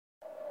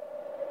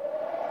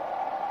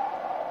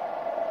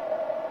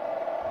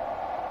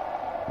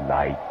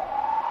Light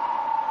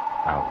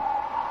out,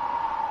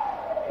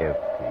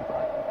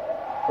 everybody.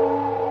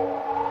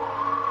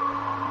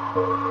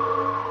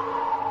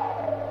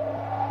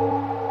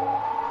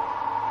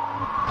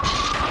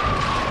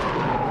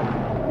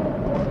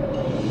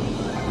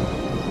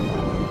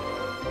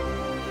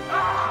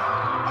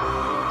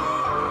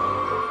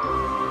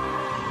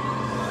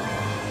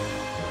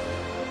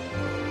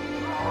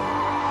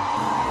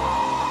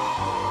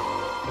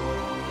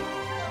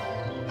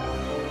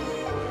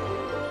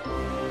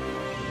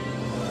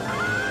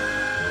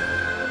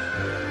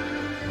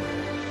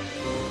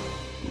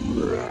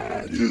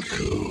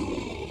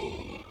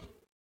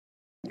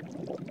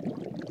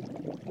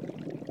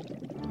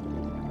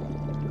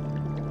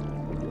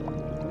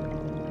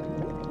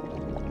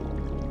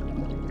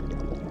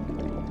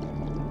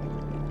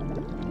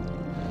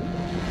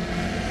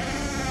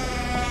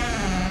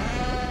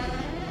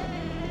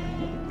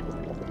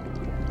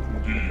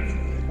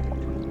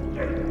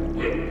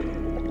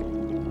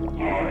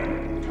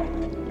 I'm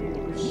Count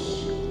Boris,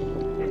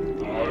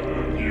 and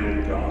I'm your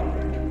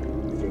guide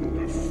for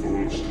the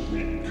first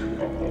week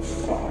of the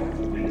 5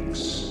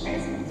 weeks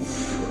of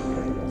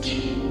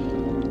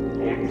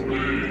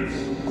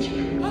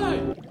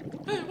Fright.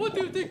 Hey, what do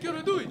you think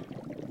you're doing?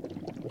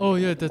 Oh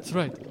yeah, that's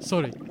right.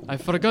 Sorry, I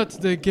forgot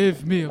they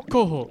gave me a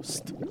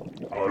co-host.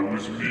 I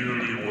was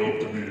merely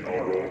welcoming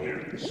our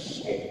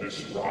audience on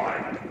this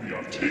ride we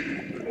are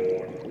taking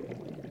on.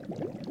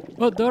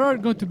 But there are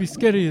going to be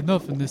scary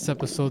enough in this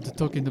episode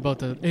talking about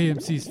the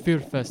AMC's Fear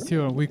Fest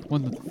here on week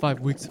 1 of the 5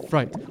 Weeks of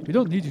Fright. We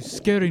don't need you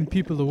scaring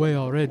people away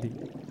already.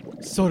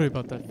 Sorry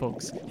about that,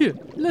 folks. Here,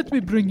 let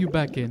me bring you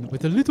back in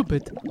with a little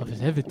bit of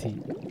levity.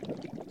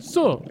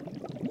 So,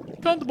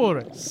 Count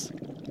Boris,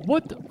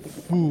 what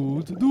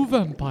food do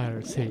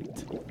vampires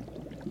hate?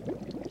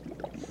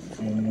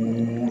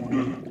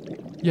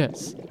 Food?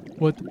 Yes,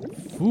 what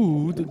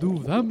food do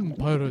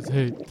vampires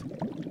hate?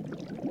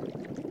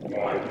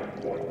 I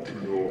want to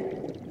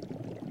know.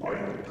 Are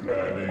you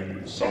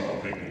planning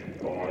something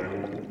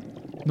vile?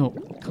 No,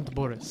 Count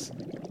Boris,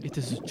 it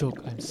is a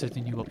joke I'm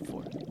setting you up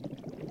for.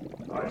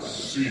 I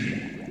see.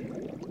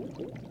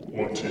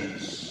 What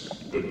is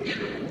the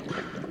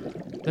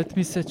joke? Let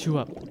me set you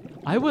up.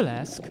 I will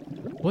ask,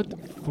 what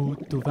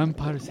food do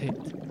vampires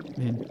hate?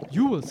 Then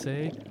you will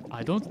say,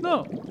 I don't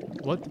know.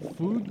 What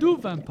food do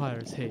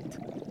vampires hate?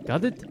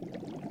 Got it?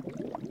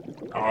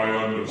 I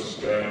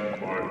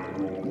understand my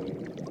role.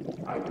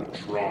 I will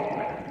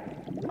try.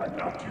 I'm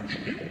not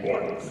usually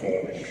one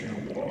for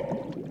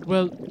humor.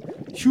 Well,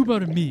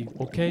 humor me,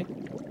 okay?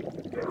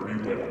 Very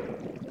well.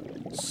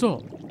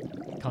 So,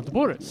 Count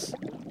Boris,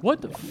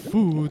 what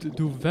food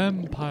do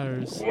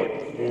vampires...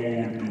 What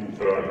food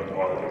do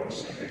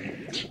vampires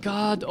hate?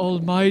 God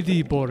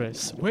almighty,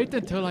 Boris. Wait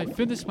until I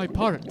finish my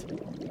part.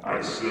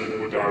 I said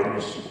what I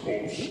was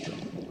supposed to.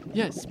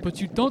 Yes, but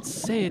you don't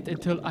say it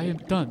until I am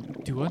done.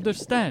 Do you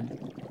understand?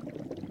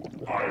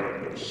 I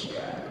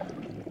understand.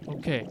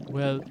 Okay,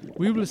 well,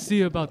 we will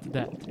see about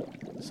that.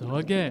 So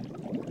again,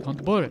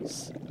 Count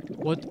Boris,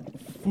 what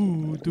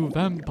food do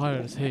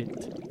vampires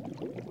hate?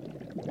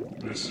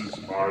 This is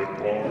my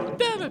part.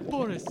 Damn it,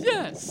 Boris,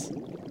 yes!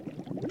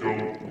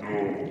 Don't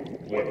know.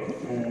 What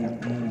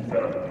food do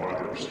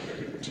vampires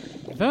hate?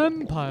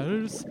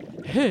 Vampires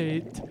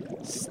hate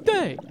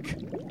steak.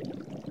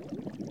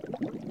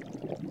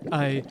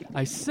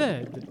 I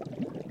said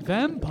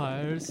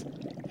vampires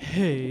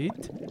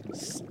hate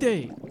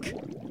steak.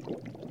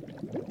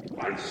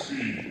 I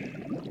see.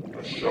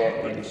 A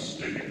sharpened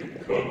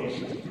stake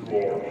plunged through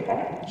our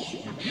hearts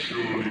would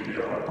surely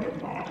be our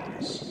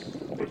demise.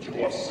 But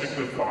you are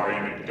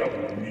signifying a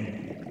double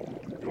meaning.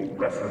 You're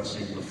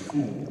referencing the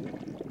food,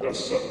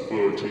 thus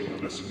subverting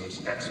the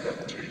listener's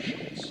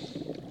expectations.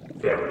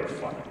 Very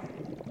funny.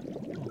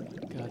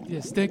 God,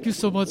 yes, thank you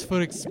so much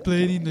for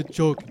explaining the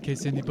joke in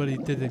case anybody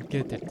didn't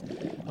get it.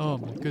 Oh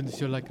my goodness,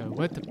 you're like a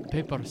wet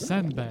paper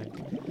sandbag.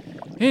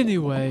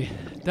 Anyway,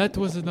 that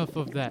was enough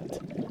of that.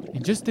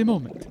 In just a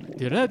moment,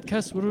 the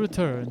Radcast will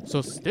return,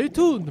 so stay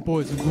tuned,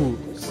 boys and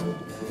ghouls.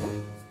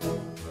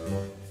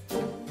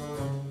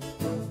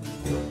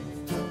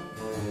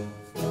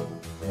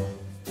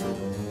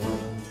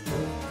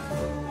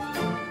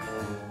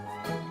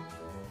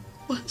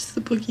 What's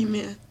the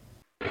boogeyman?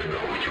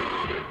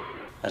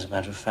 As a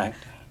matter of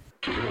fact,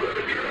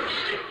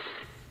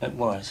 it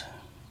was.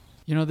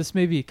 You know, this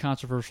may be a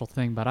controversial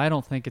thing, but I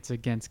don't think it's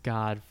against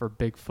God for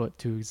Bigfoot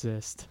to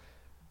exist.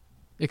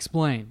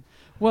 Explain.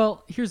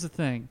 Well, here's the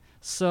thing.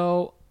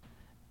 So,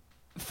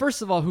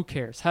 first of all, who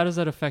cares? How does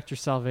that affect your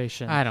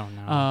salvation? I don't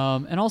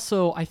know. And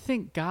also, I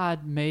think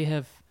God may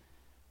have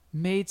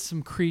made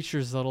some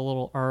creatures that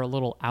are a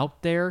little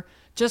out there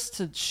just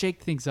to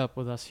shake things up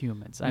with us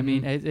humans. I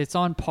mean, it's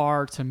on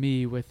par to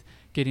me with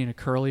getting a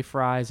curly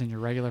fries and your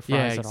regular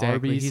fries at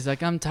Arby's. He's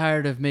like, I'm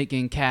tired of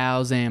making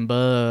cows and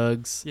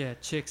bugs. Yeah,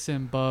 chicks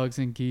and bugs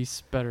and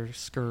geese better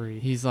scurry.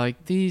 He's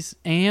like, these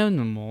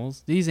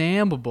animals, these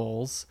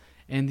amables,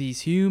 and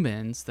these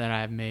humans that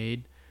I've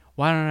made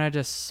why don't I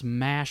just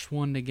smash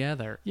one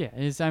together? Yeah,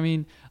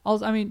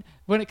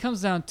 when it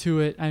comes down to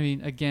it,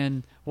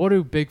 again, what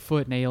do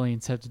Bigfoot and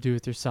aliens have to do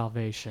with their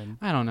salvation?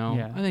 I don't know.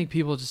 Yeah. I think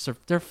people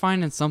they're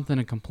finding something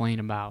to complain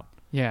about.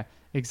 Yeah,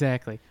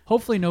 exactly.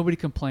 Hopefully nobody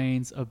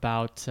complains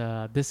about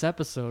this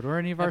episode or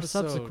any of our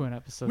subsequent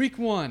episodes. Week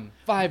 1,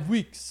 5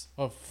 weeks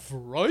of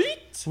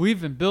fright.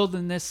 We've been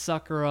building this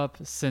sucker up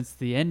since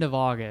the end of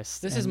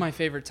August. This is my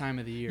favorite time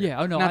of the year.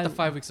 Yeah, not the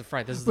 5 weeks of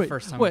fright. This is the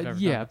first time we've ever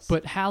done this.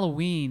 But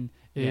Halloween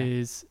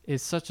is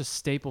such a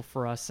staple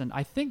for us, and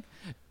I think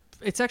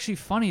it's actually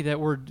funny that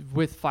we're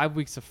with 5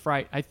 weeks of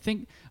fright. I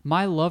think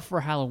my love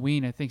for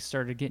Halloween,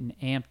 started getting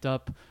amped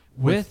up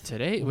with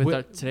today's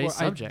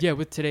subject.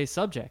 With today's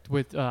subject,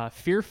 with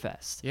Fear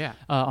Fest. Yeah.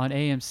 On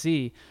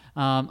AMC.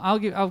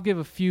 I'll give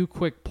a few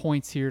quick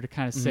points here to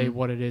kind of say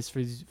what it is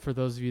for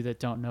those of you that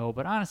don't know.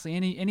 But honestly,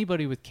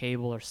 anybody with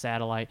cable or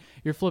satellite,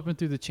 you're flipping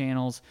through the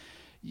channels.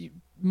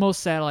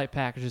 Most satellite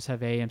packages have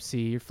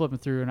AMC. You're flipping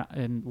through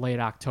in late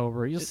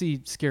October. You'll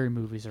see scary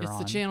movies are on. It's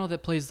the channel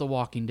that plays The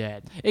Walking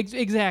Dead.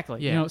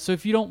 Exactly. Yeah. So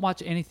if you don't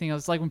watch anything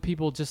else, it's like when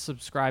people just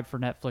subscribe for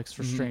Netflix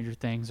for Stranger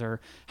Things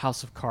or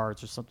House of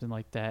Cards or something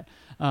like that.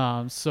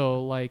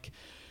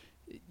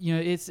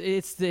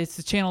 It's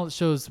the channel that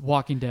shows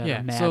Walking Dead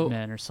or Mad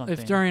Men or something.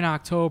 If during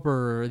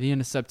October or the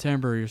end of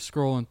September you're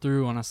scrolling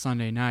through on a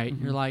Sunday night,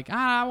 you're like,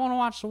 I want to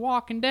watch The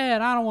Walking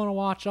Dead. I don't want to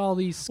watch all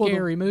these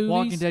scary movies.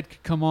 Walking Dead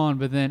could come on,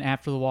 but then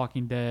after The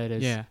Walking Dead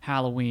is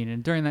Halloween,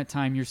 and during that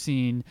time you're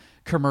seeing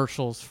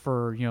commercials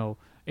for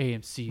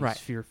AMC's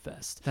Fear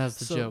Fest.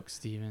 That's the joke,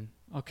 Steven.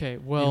 Okay,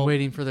 well, and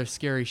waiting for their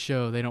scary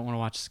show, they don't want to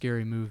watch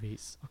scary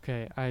movies.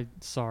 Okay,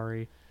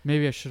 sorry.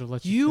 Maybe I should have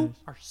let you. You finish.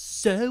 are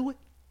so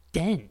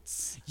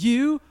dense.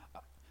 You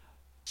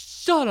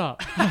shut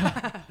up.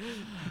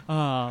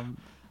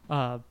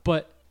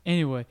 But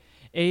anyway,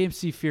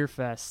 AMC Fear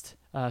Fest.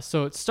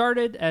 So it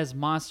started as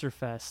Monster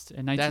Fest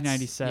in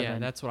 1997.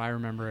 That's what I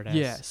remember it as.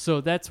 Yeah,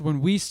 so that's when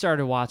we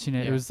started watching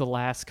it. It was the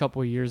last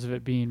couple of years of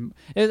it being,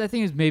 I think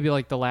it was maybe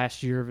like the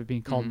last year of it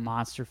being called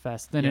Monster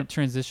Fest. Then it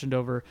transitioned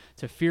over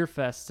to Fear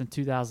Fest in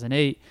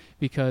 2008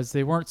 because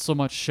they weren't so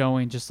much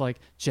showing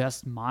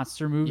just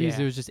monster movies.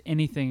 It was just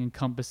anything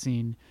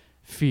encompassing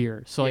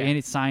fear. So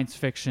any science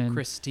fiction.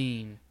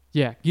 Christine.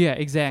 Yeah,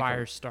 exactly.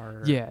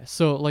 Firestarter. Yeah,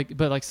 so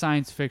but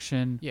science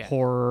fiction,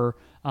 horror,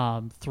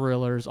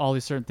 thrillers, all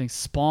these certain things.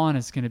 Spawn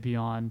is going to be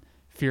on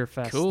Fear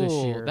Fest this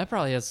year. That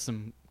probably has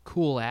some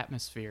cool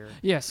atmosphere.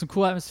 Yeah, some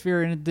cool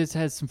atmosphere, and this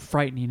has some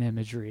frightening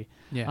imagery.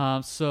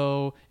 Yeah.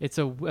 So it's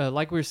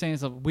like we were saying,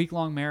 it's a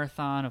week-long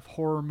marathon of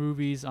horror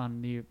movies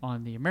on the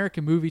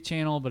American Movie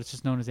Channel, but it's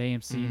just known as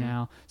AMC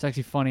now. It's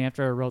actually funny.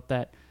 After I wrote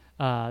that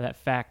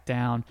fact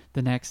down,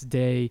 the next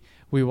day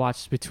we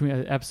watched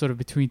an episode of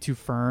Between Two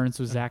Ferns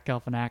with Zach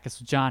Galifianakis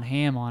with John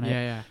Hamm on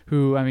it.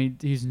 Who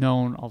he's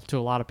known to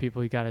a lot of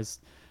people. He got his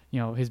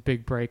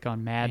big break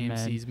on Mad Men.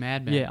 AMC's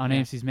Mad Men. Yeah, on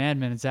AMC's Mad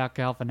Men, and Zach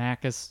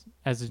Galifianakis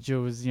as a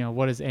Joe was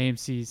what does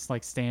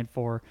AMC stand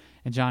for?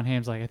 And John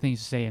Hamm's like, I think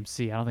it's just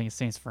AMC. I don't think it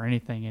stands for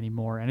anything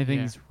anymore. And I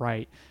think he's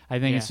right. I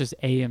think it's just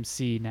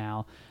AMC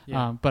now.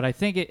 Yeah. But I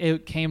think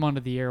it came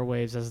onto the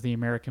airwaves as the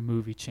American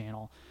Movie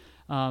Channel.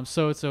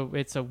 So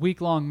it's a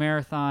week-long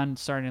marathon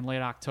starting in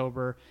late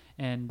October,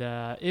 and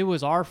it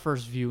was our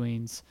first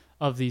viewings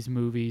of these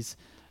movies,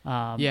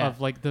 of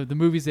the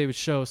movies they would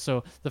show.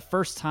 So the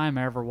first time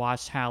I ever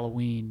watched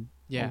Halloween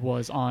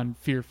was on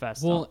Fear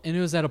Fest. Well, and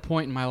it was at a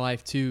point in my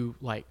life too,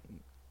 like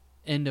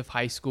end of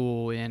high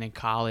school and in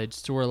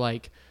college, to where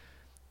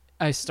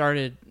I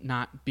started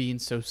not being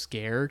so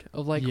scared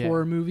of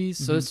horror movies.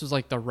 So this was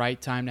the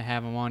right time to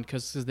have them on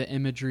because the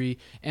imagery,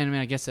 and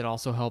I guess it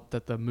also helped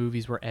that the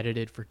movies were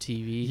edited for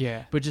TV.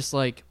 Yeah. But just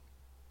the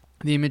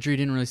imagery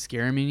didn't really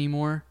scare me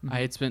anymore.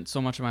 I had spent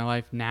so much of my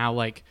life now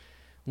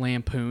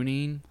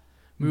lampooning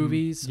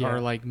movies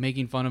or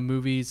making fun of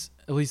movies,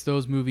 at least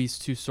those movies,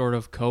 to sort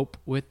of cope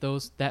with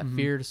that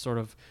fear, to sort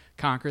of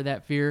conquer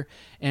that fear.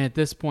 And at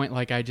this point,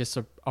 I just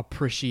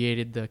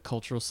appreciated the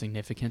cultural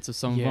significance of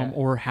some of them,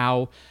 or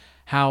how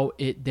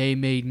they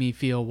made me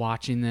feel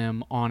watching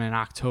them on an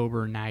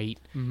October night,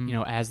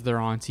 as they're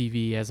on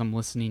TV, as I'm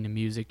listening to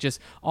music, just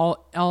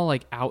all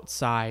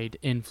outside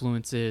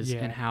influences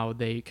and how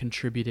they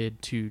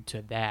contributed to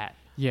that.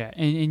 Yeah.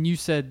 And you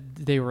said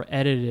they were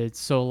edited.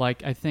 So I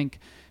think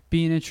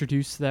being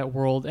introduced to that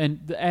world,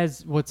 and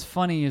as what's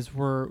funny is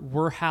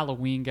we're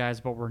Halloween guys,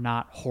 but we're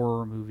not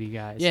horror movie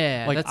guys.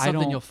 Yeah. That's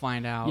something you'll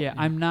find out. Yeah.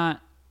 I'm not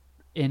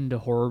into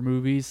horror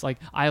movies.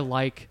 I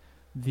like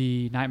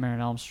the Nightmare on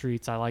Elm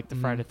Streets. I like the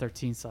Friday the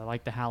 13th. I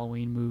like the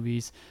Halloween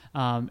movies.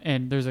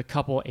 And there's a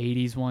couple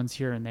 80s ones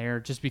here and there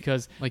just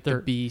because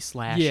they're B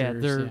slashers. Yeah,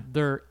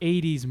 they're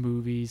 80s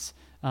movies.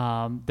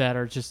 that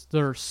are just,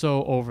 they're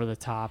so over the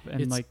top,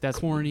 and It's like that's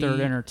corny,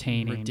 they're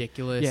entertaining,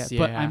 ridiculous.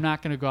 But I'm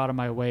not going to go out of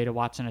my way to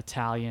watch an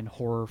Italian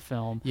horror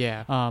film,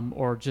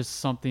 or just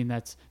something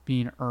that's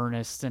being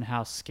earnest and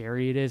how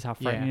scary it is, how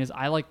frightening it is.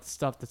 I like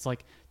stuff that's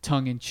like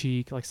tongue in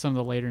cheek, like some of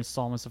the later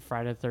installments of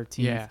Friday the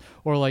 13th,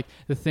 or like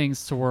the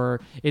things to where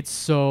it's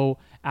so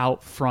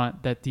out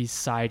front that these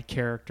side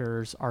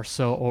characters are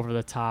so over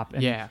the top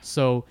and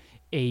so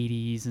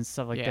 80s and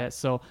stuff like that.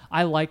 So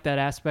I like that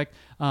aspect.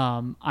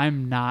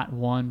 I'm not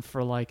one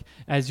for, like,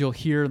 as you'll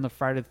hear in the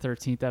Friday the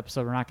 13th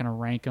episode, we're not going to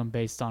rank them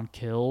based on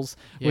kills,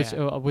 which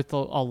with a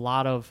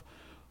lot of,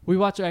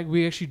 we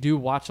actually do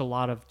watch a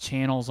lot of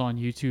channels on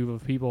YouTube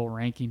of people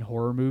ranking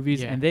horror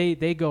movies, and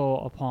they go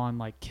upon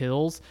like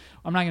kills.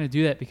 I'm not going to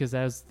do that because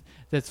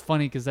that's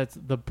funny, because that's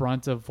the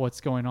brunt of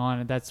what's going on,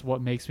 and that's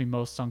what makes me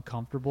most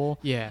uncomfortable.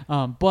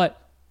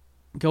 But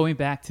going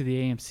back to the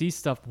AMC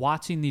stuff,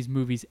 watching these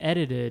movies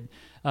edited,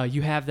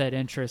 you have that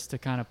interest to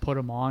kind of put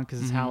them on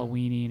because it's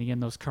Halloween-y, and again,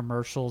 those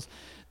commercials,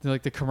 the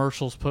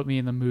commercials put me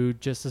in the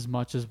mood just as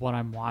much as what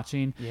I'm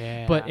watching.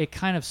 But it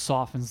kind of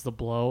softens the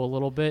blow a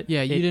little bit.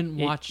 You didn't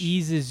watch. It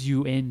eases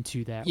you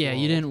into that. Yeah,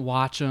 world. you didn't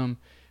watch them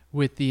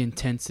with the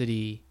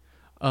intensity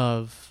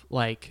of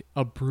like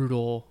a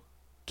brutal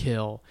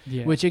kill,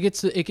 which it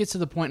gets to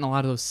the point in a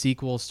lot of those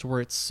sequels to where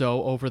it's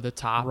so over the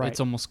top, it's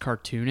almost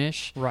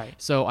cartoonish.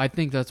 So I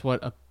think that's why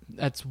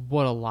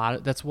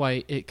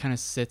it kind of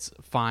sits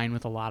fine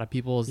with a lot of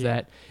people, is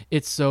that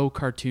it's so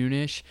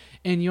cartoonish,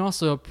 and you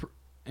also,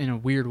 in a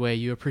weird way,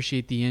 you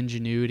appreciate the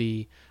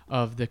ingenuity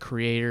of the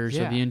creators,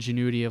 or the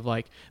ingenuity of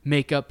like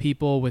makeup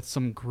people with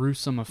some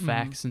gruesome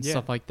effects and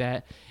stuff like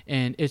that.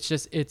 And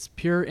it's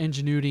pure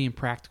ingenuity and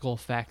practical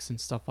effects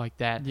and stuff like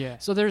that.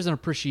 So there's an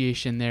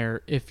appreciation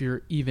there if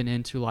you're even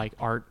into like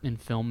art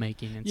and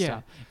filmmaking and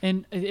stuff.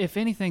 And if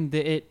anything,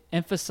 it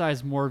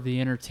emphasized more of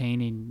the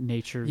entertaining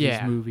nature of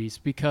these movies,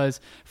 because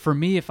for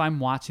me, if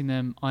I'm watching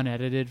them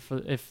unedited,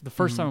 if the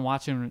first time I'm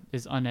watching them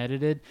is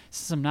unedited,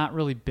 since I'm not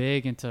really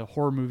big into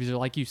horror movies, or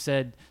like you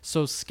said,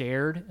 so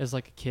scared as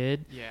like a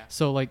kid.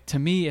 So like, to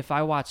me, if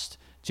I watched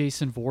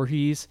Jason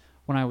Voorhees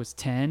when I was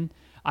 10,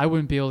 I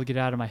wouldn't be able to get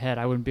out of my head.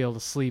 I wouldn't be able to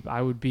sleep.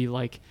 I would be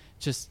like,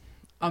 just...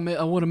 I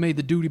would have made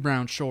the Duty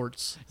Brown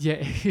shorts.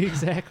 Yeah,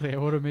 exactly. I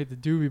would have made the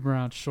Doobie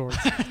Brown shorts.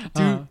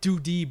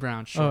 Duty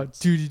Brown shorts.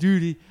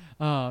 Duty.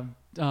 What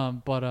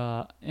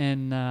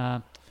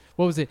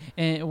was it?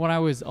 And when I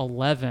was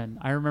 11,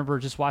 I remember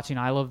just watching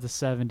I Love the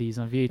 70s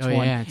on VH1. Oh,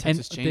 yeah, and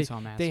Texas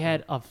Chainsaw Massacre. They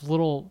had a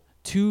little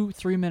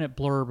 2-3 minute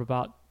blurb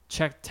about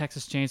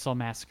Texas Chainsaw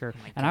Massacre,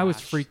 and I was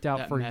freaked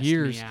out for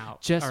years.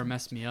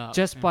 Messed me up.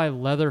 Just by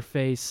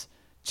Leatherface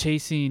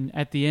chasing,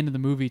 at the end of the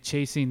movie,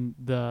 chasing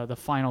the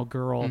final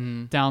girl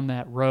down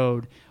that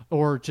road,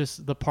 or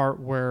just the part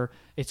where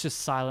it's just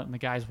silent and the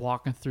guy's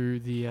walking through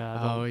the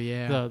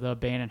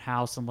abandoned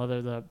house, and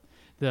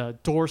the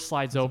door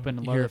slides open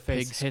and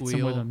Leatherface hits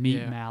him with a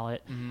meat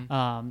mallet.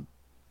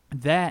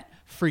 That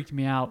freaked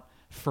me out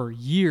for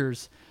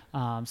years.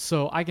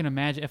 So I can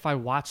imagine if I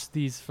watched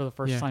these for the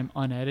first time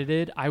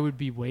unedited, I would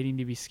be waiting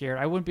to be scared.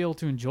 I wouldn't be able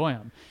to enjoy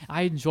them.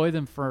 I enjoy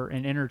them for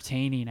an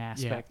entertaining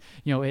aspect.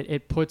 You know,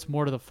 it puts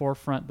more to the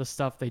forefront the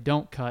stuff they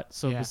don't cut.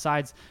 So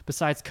besides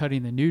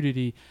cutting the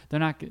nudity, they're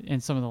not,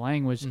 in some of the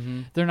language,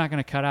 they're not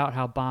going to cut out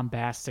how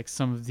bombastic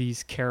some of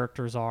these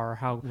characters are,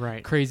 how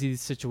crazy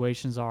these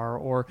situations are,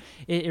 or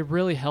it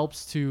really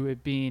helps to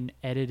it being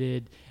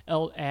edited.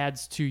 It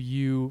adds to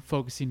you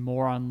focusing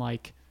more on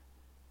like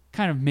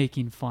kind of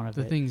making fun of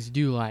the things you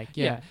do like.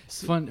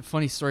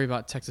 Funny story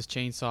about Texas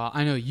Chainsaw.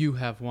 I know you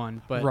have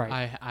one, but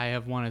I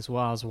have one as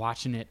well. I was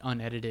watching it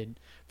unedited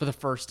for the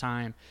first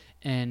time,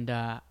 and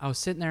I was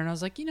sitting there and I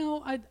was like,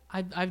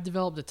 I've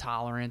developed a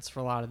tolerance for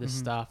a lot of this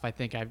stuff. I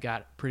think I've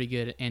got pretty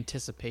good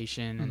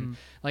anticipation, and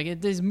like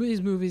these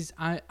movies,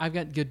 I've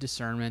got good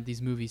discernment.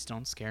 These movies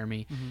don't scare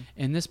me,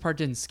 and this part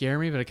didn't scare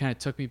me, but it kind of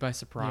took me by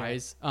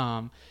surprise.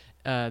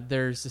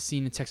 There's a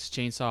scene in Texas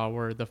Chainsaw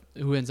where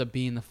who ends up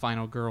being the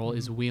final girl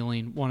is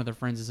wheeling, one of their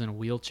friends is in a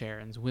wheelchair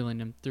and is wheeling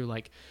him through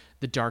like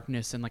the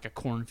darkness in like a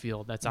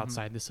cornfield that's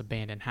outside this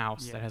abandoned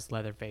house that has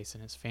Leatherface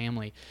and his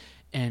family.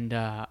 And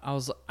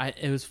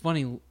it was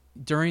funny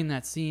during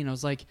that scene. I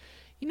was like,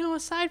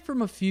 aside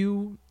from a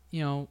few,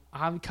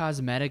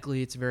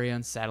 cosmetically it's very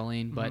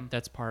unsettling, but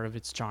that's part of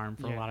its charm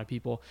for a lot of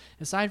people.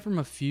 Aside from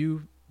a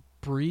few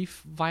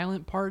brief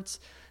violent parts,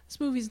 this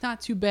movie's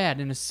not too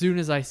bad. And as soon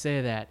as I say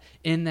that,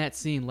 in that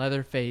scene,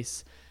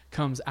 Leatherface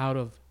comes out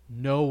of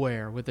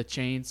nowhere with a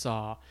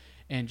chainsaw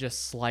and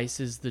just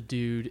slices the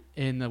dude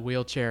in the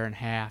wheelchair in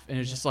half. And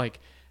it's just like,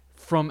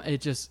 he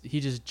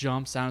just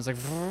jumps out. It's like,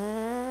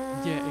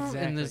 yeah, exactly.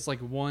 And there's like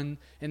one,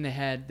 and they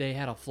had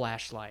a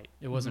flashlight.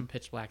 It wasn't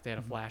pitch black. They had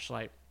a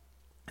flashlight.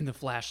 And the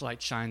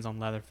flashlight shines on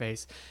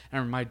Leatherface.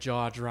 And my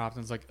jaw dropped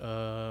and it's like,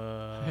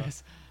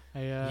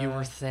 you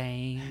were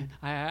saying?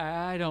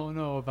 I don't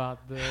know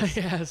about this.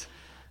 Yes.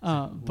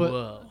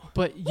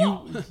 But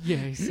you,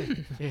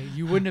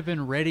 you wouldn't have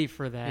been ready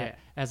for that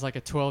as like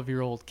a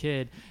 12-year-old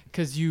kid,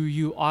 because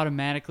you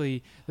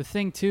automatically. The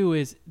thing too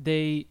is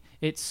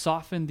it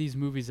softened these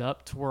movies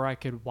up to where I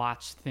could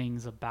watch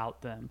things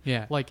about them.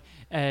 Yeah. Like,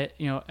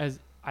 as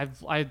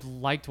I've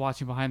liked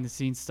watching behind the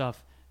scenes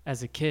stuff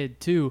as a kid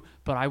too,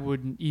 but I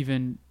wouldn't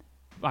even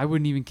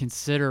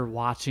consider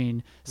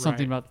watching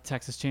something about the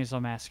Texas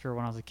Chainsaw Massacre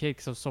when I was a kid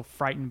because I was so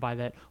frightened by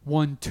that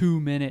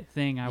 1-2 minute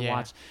thing I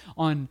watched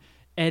on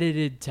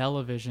edited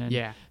television.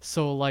 Yeah.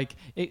 So like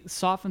it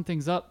softened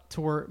things up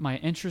to where my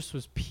interest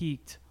was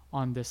piqued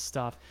on this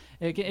stuff.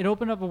 It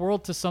opened up a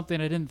world to something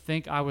I didn't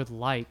think I would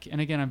like. And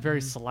again, I'm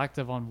very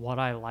selective on what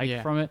I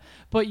like from it.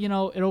 But, it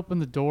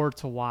opened the door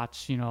to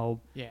watch,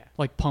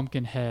 like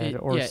Pumpkinhead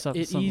or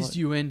something. It eased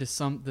you into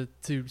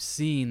to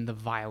seeing the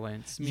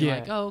violence. You're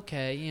like, oh,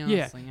 okay.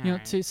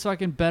 It's like, so I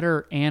can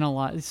better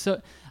analyze.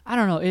 So, I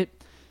don't know.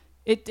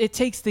 It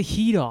takes the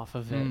heat off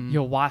of it,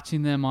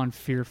 watching them on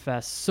Fear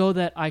Fest so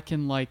that I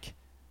can like,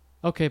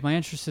 okay, my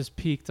interest is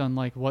peaked on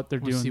like what they're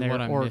doing there, what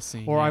I'm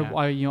missing,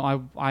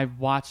 I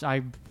watched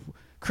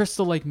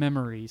Crystal Lake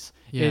Memories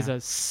is a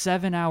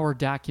 7-hour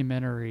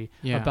documentary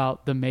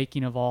about the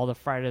making of all the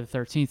Friday the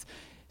 13th.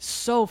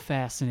 So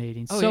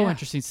fascinating,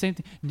 interesting. Same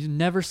thing.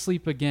 Never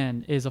Sleep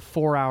Again is a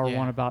 4-hour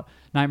one about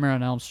Nightmare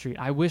on Elm Street.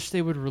 I wish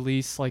they would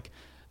release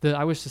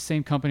I wish the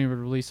same company would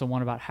release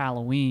one about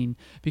Halloween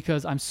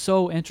because I'm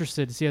so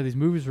interested to see how these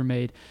movies were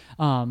made.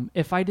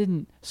 If I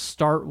didn't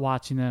start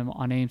watching them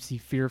on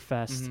AMC Fear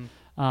Fest,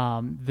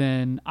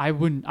 then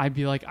I'd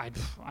be like,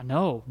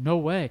 no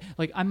way.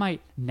 Like I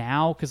might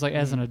now, cause like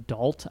as an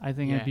adult, I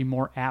think I'd be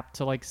more apt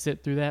to like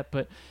sit through that.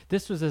 But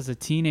this was as a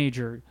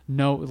teenager,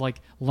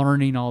 like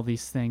learning all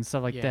these things,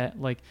 stuff like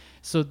that. Like,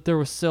 so there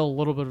was still a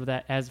little bit of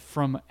that as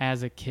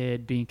a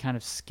kid being kind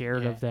of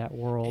scared of that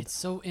world. It's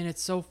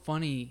so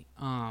funny.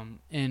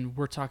 And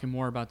we're talking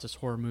more about just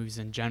horror movies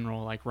in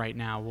general. Like right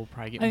now, we'll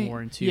probably get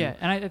more into. Yeah,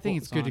 and I think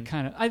it's good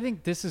to I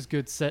think this is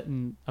good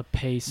setting a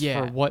pace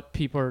for what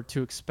people are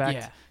to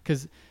expect.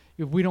 Because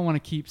if we don't want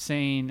to keep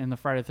saying in the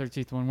Friday the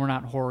 13th one, we're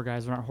not horror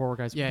guys. We're not horror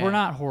guys. We're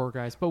not horror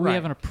guys, but we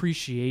have an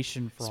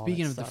appreciation for.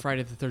 Speaking all of stuff. the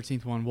Friday the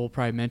 13th one, we'll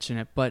probably mention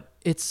it. But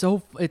it's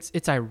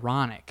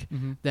ironic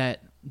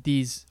that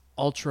these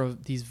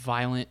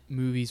violent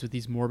movies with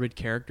these morbid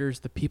characters,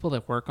 the people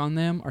that work on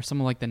them are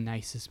some of like the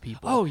nicest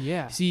people. Oh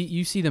yeah.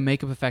 You see the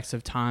makeup effects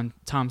of Tom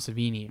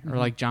Savini or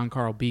like John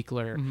Carl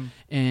Buechler,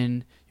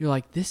 and you're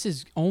like, this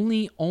is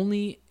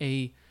only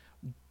a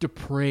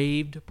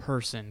depraved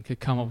person could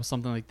come up with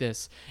something like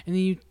this. And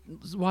then you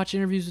watch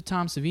interviews with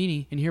Tom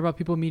Savini and you hear about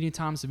people meeting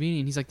Tom Savini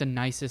and he's like the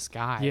nicest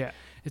guy. Yeah.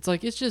 It's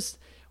like, it's just,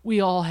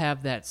 we all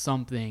have that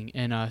something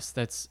in us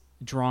that's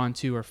drawn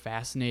to or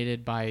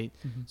fascinated by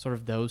sort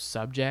of those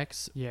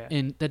subjects. Yeah.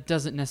 And that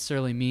doesn't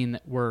necessarily mean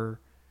that we're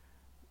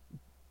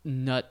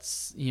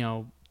nuts,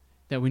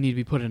 that we need to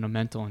be put in a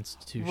mental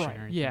institution or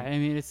anything. Yeah, I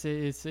mean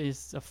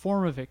it's a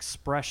form of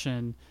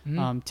expression,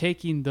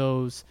 taking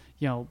those,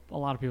 a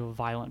lot of people have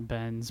violent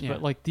bends,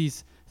 but like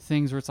these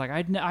things where it's like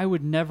I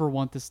would never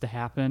want this to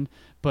happen,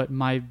 but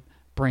my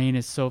brain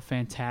is so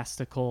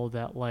fantastical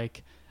that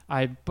like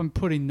I'm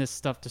putting this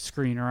stuff to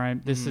screen,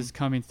 or this is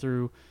coming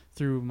through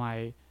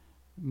my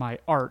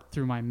art,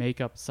 through my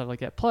makeup, stuff like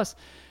that. Plus,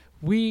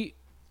 we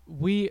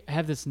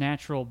have this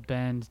natural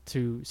bend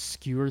to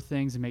skewer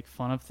things and make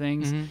fun of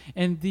things,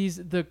 and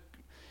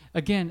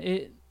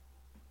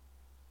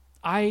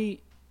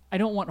I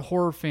don't want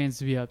horror fans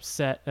to be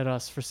upset at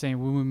us for saying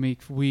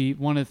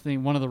one of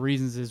the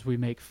reasons is we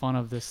make fun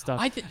of this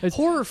stuff.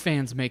 Horror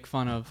fans make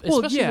fun of,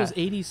 especially those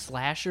 80s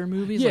slasher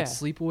movies like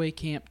Sleepaway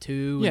Camp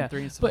 2 and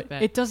 3 and stuff like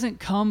that. It doesn't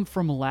come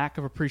from a lack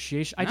of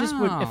appreciation. I just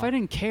would, if I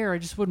didn't care, I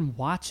just wouldn't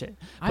watch it.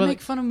 I make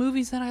fun of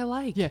movies that I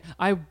like. Yeah,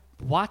 I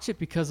watch it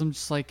because I'm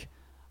just like,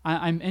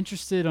 I'm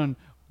interested on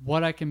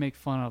what I can make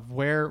fun of,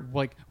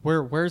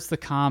 where's the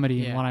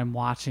comedy in what I'm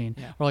watching,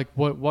 or like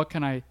what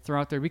can I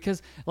throw out there?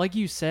 Because like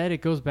you said,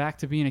 it goes back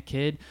to being a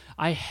kid.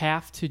 I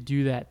have to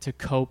do that to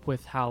cope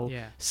with how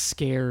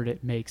scared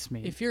it makes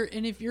me. If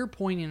you're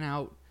pointing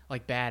out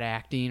like bad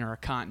acting or a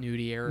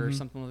continuity error or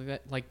something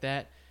like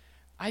that,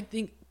 I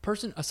think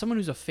someone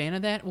who's a fan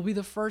of that will be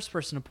the first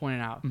person to point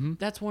it out.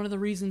 That's one of the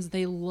reasons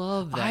they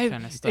love that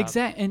kind of stuff.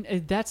 Exactly,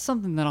 and that's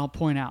something that I'll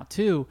point out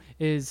too.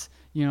 Is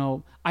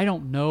I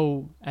don't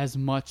know as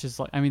much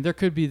as there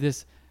could be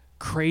this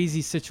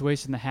crazy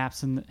situation that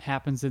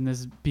happens in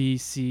this B,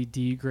 C,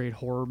 D grade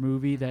horror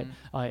movie that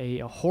a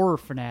horror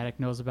fanatic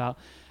knows about,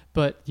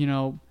 but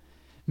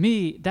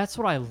me, that's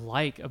what I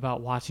like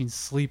about watching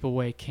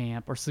Sleepaway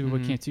Camp or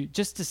Sleepaway Camp 2,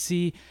 just to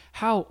see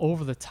how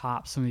over the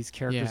top some of these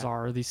characters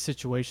are, or these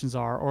situations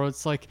are, or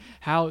it's like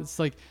how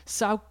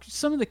some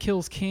of the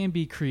kills can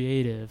be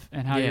creative,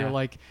 and how you're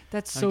like,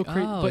 that's so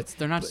crazy. But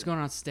they're not just going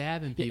around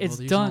stabbing people. It's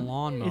they're done. Using a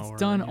lawnmower, it's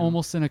done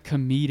almost in a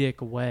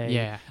comedic way.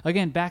 Yeah.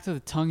 Again, back to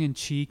the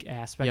tongue-in-cheek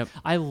aspect. Yep.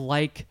 I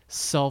like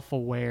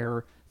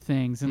self-aware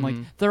things, and like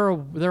they're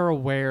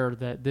aware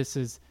that this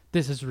is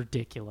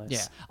ridiculous.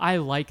 Yeah. I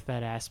like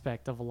that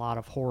aspect of a lot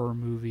of horror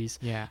movies.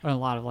 Yeah. Or a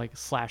lot of like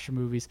slasher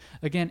movies.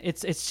 Again,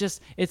 it's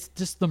just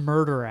the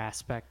murder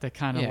aspect that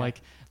kind of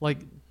like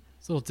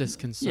It's a little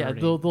disconcerting. Yeah,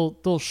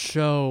 they'll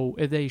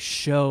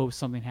show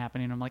something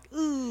happening. I'm like,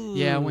 ooh.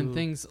 Yeah, when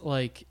things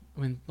like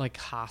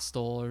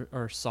Hostel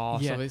or Saw,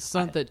 Yeah, so it's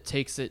something that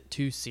takes it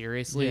too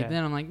seriously. Yeah.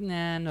 Then I'm like,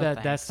 nah, no,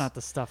 that's thanks. not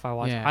the stuff I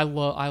watch. Yeah. I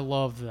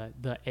love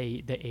the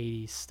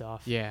 80s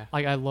stuff. Yeah.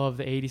 Like I love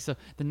the 80s stuff.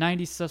 The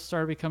 90s stuff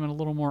started becoming a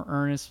little more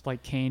earnest,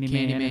 like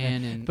Candyman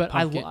and but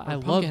Pumpkin, I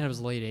love Pumpkinhead was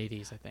late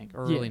 80s, I think,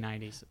 or early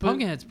 90s.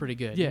 Pumpkinhead's pretty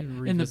good. Yeah,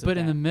 in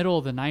the middle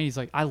of the 90s,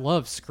 like I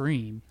love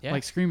Scream. Yeah.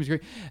 Like Scream is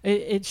great.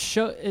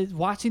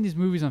 Watching these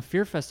movies on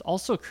Fear Fest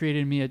also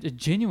created me a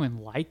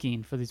genuine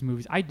liking for these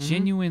movies. I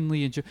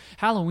genuinely enjoy.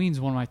 Halloween's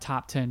one of my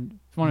top 10,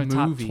 one of the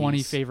top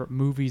 20 favorite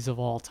movies of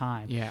all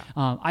time. Yeah.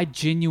 I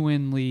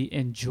genuinely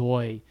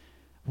enjoy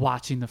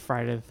watching the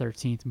Friday the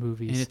 13th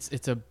movies. And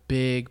it's a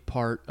big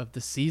part of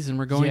the season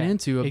we're going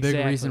into.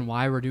 Big reason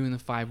why we're doing the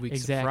 5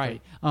 Weeks of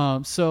Fright.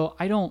 So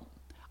I don't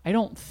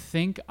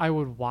think I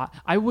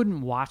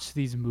wouldn't watch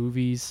these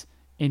movies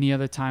any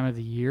other time of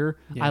the year.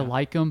 Yeah. I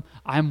like them.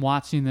 I'm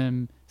watching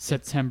them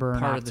September and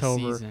part October.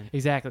 of the season.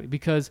 Exactly.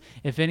 Because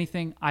if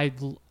anything,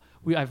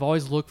 I've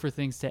always looked for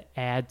things to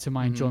add to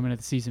my enjoyment of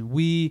the season.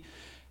 We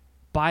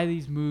buy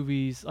these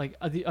movies, like,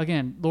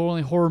 again, the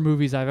only horror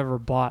movies I've ever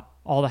bought,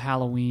 all the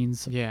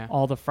Halloweens,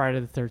 all the Friday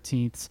the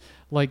 13th,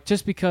 like,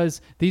 just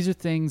because these are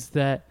things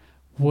that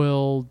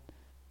will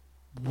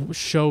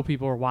show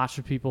people or watch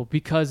with people,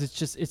 because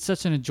it's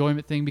such an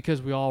enjoyment thing,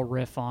 because we all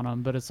riff on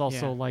them, but it's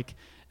also like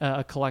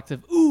a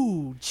collective,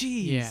 ooh,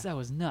 geez, that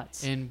was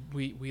nuts. And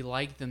we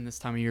like them this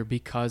time of year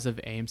because of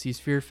AMC's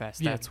Fear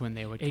Fest. That's when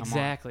they would come on.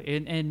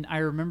 Exactly. And I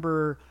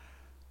remember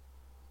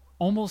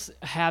almost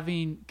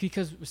having,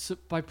 because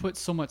I put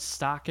so much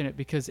stock in it,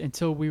 because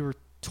until we were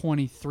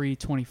 23,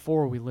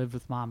 24, we lived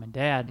with mom and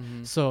dad.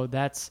 So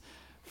that's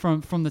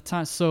from the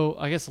time. So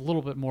I guess a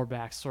little bit more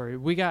backstory.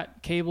 We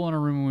got cable in our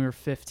room when we were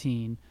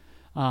 15.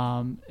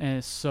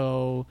 And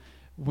so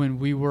when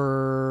we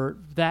were,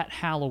 that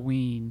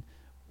Halloween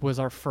was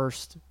our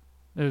first,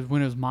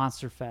 when it was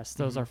Monster Fest.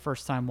 That was our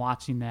first time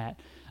watching that.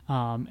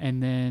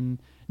 And then,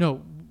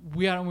 no,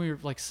 we got it when we were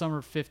like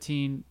summer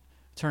 15,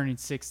 turning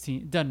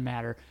 16. It doesn't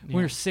matter. When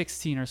we were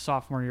 16, our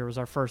sophomore year was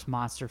our first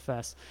Monster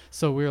Fest.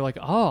 So we were like,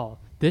 oh,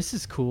 this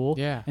is cool.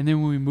 Yeah. And then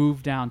when we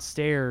moved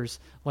downstairs,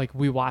 like,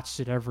 we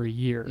watched it every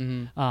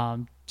year.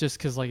 Just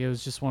because, like, it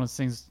was just one of those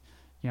things,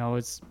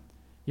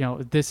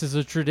 this is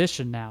a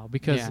tradition now,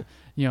 because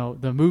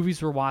the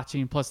movies we're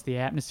watching, plus the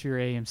atmosphere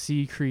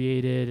AMC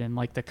created, and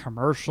like the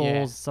commercials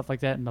and stuff like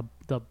that, and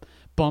the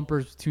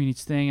bumpers between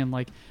each thing, and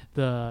like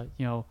the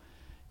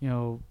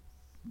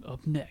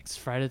up next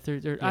Friday the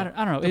 13th. I don't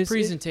know, the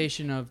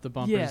presentation of the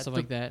bumpers and stuff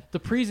like that. The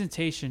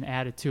presentation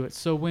added to it.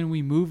 So when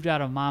we moved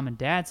out of mom and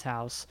dad's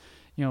house,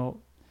 when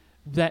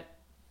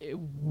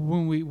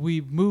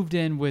we moved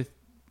in with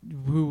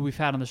who we've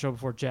had on the show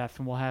before, Jeff,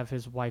 and we'll have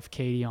his wife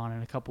Katie on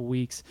in a couple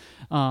weeks.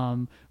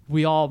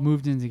 We all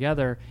moved in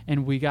together,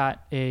 and we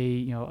got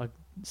a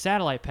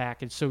satellite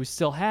package, so we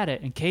still had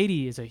it. And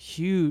Katie is a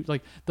huge,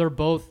 like, they're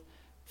both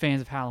fans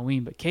of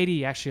Halloween, but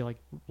Katie actually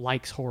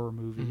likes horror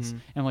movies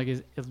and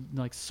is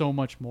so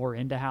much more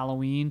into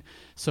Halloween.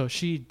 So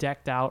she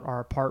decked out our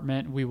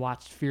apartment. We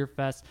watched Fear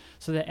Fest,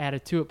 so that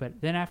added to it.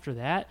 But then after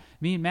that,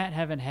 me and Matt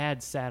haven't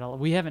had satellite.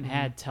 We haven't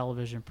had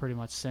television pretty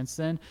much since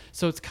then.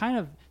 So it's kind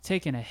of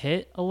taken a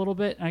hit a little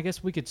bit. And I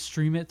guess we could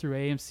stream it through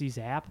AMC's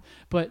app,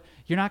 but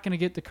you're not going to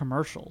get the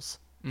commercials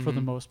for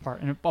the most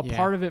part. And a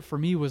part of it for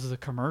me was the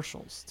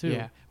commercials too.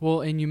 Yeah.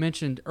 Well, and you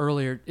mentioned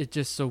earlier, it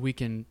just so we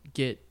can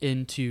get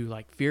into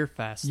like Fear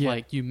Fest. Yeah.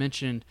 Like you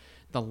mentioned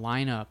the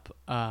lineup.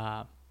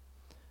 The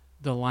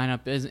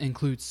lineup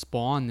includes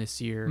Spawn this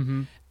year.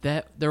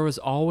 That there was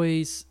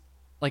always,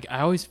 like, I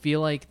always feel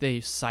like they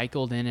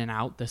cycled in and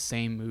out the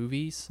same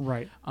movies.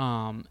 Right.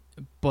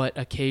 But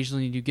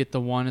occasionally you get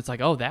the one, it's like,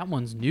 oh, that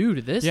one's new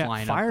to this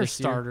lineup.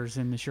 Firestarter's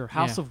in this year.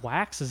 House of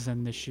Wax is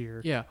in this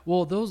year. Yeah.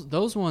 Well,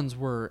 those ones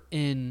were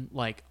in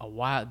like a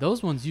while.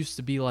 Those ones used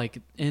to be like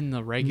in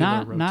the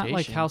regular rotation. Not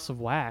like House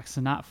of Wax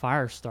and not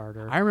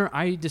Firestarter. I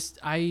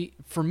remember,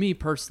 for me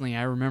personally,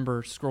 I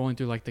remember scrolling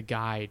through like the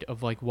guide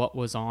of like what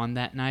was on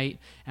that night,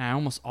 and I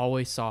almost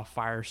always saw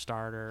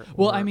Firestarter.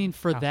 Well, I mean,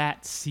 for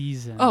that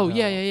season. Oh, though.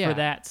 yeah. For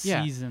that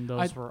season,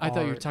 those were. I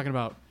thought you were talking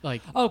about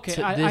like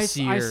okay. I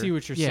see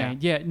what you're saying.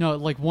 Yeah, no,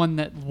 like one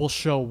that will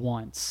show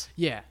once.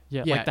 Yeah,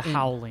 like the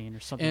Howling or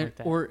something like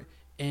that.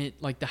 And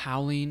like the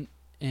Howling,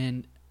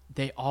 and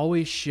they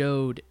always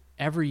showed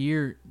every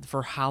year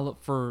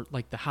for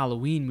like the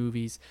Halloween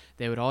movies,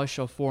 they would always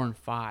show 4 and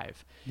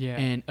 5. Yeah.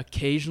 And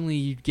occasionally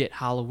you'd get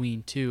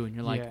Halloween 2, and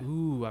you're like,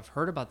 ooh, I've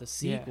heard about the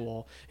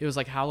sequel. It was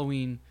like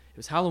Halloween. It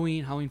was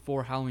Halloween, Halloween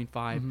 4, Halloween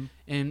 5,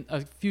 and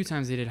a few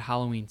times they did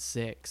Halloween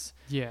 6.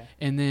 Yeah.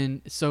 And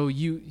then so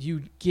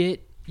you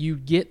get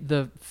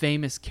the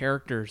famous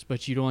characters,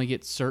 but you'd only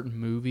get certain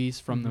movies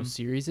from those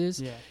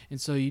series. Yeah.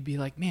 And so you'd be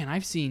like, man,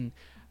 I've seen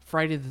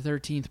Friday the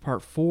 13th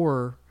Part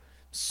 4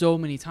 so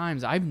many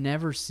times. I've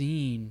never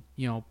seen,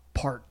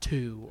 Part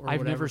 2 or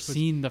I've never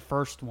seen the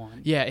first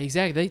one. Yeah,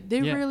 exactly.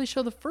 They rarely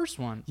show the first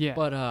one. Yeah.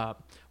 But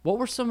what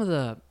were some of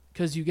the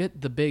because you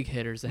get the big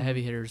hitters, the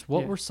heavy hitters.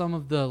 What were some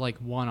of the like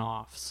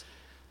one-offs?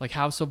 Like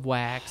House of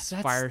Wax,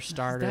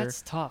 Firestarter.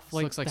 That's tough.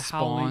 Like, looks like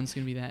Spawn's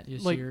gonna be that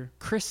this year.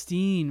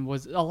 Christine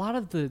was a lot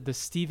of the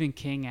Stephen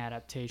King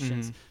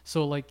adaptations.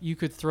 So like you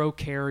could throw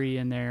Carrie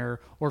in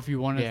there, or if you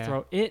wanted to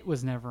throw It,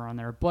 was never on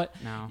there. But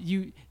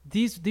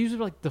these are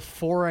like the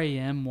 4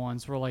 a.m.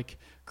 ones were like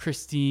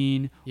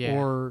Christine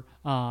or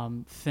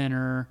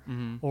Thinner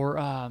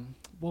or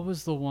what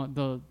was the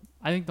one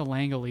I think the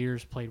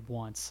Langoliers played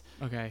once.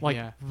 Okay, like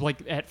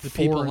at the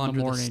 4 people in under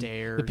the morning. The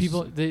stairs. The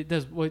people.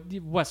 There's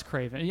Wes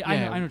Craven. I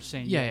know what you're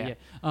saying. Yeah.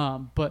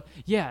 But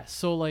yeah.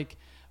 So like,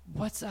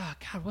 what's the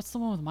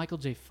one with Michael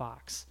J.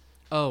 Fox?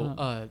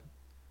 The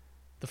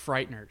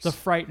Frighteners. The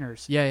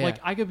Frighteners. Yeah. Like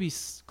I could be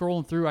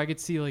scrolling through. I could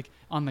see like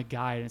on the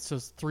guide and it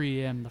says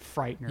 3 a.m. The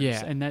Frighteners.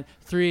 Yeah. And that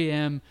 3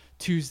 a.m.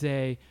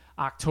 Tuesday,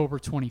 October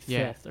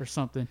 25th or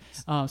something.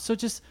 So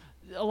just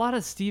a lot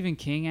of Stephen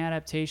King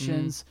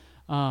adaptations.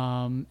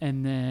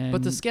 And then,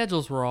 but the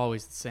schedules were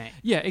always the same.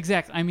 Yeah,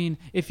 exactly. I mean,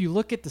 if you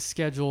look at the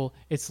schedule,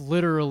 it's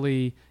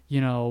literally,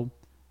 if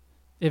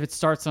it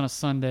starts on a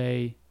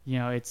Sunday,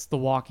 it's The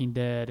Walking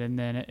Dead, and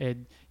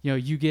then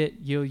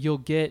you'll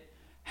get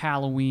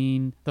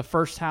Halloween, the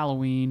first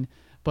Halloween,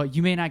 but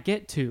you may not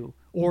get 2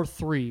 or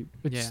 3.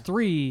 It's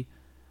 3.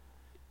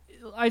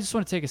 I just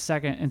want to take a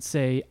second and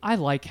say I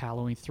like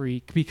Halloween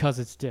 3 because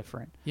it's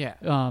different.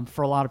 Yeah.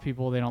 For a lot of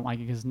people, they don't like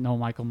it because no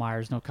Michael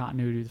Myers, no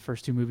continuity to the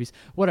first 2 movies.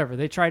 Whatever.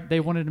 They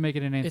wanted to make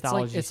it an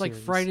anthology. It's like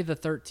Friday the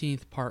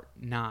 13th Part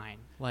 9.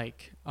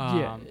 Like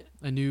a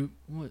new.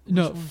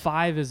 No,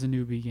 5 is a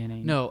new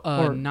beginning. No,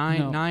 or 9.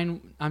 No.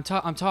 9. I'm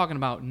talking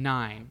about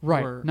 9.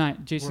 Right.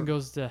 9. Jason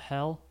Goes to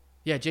Hell.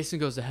 Yeah, Jason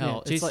Goes to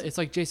Hell. Yeah, it's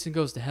like Jason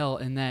Goes to Hell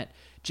in that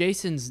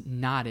Jason's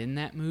not in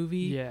that movie.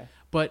 Yeah.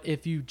 But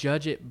if you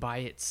judge it by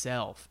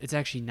itself, it's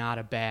actually not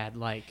a bad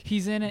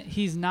He's in it.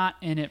 He's not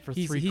in it for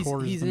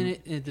 3/4. He's in it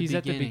at the beginning. He's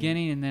at the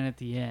beginning and then at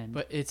the end.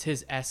 But it's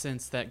his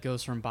essence that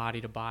goes from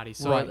body to body.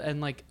 So and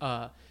like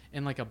a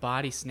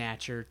Body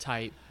Snatcher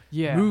type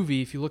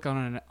movie, if you look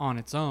on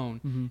its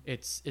own,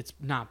 it's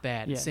not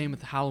bad. Yeah. Same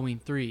with Halloween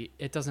 3.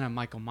 It doesn't have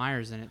Michael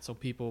Myers in it, so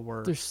people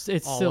were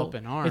all up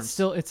in arms.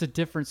 It's a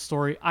different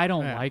story. I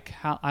don't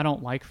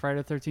like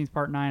Friday the 13th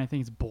Part 9. I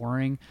think it's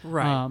boring.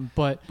 Right.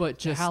 But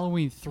just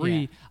Halloween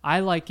 3, I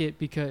like it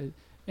because.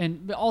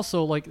 And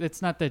also, like,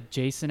 it's not the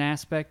Jason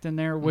aspect in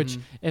there, which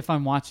if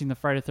I'm watching the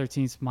Friday the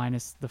 13th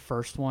minus the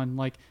first one,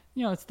 like,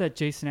 it's that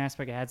Jason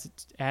aspect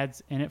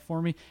adds in it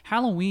for me.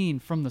 Halloween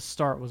from the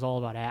start was all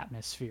about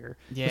atmosphere.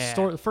 Yeah.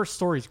 The first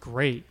story's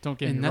great. Don't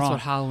get me wrong. And that's what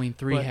Halloween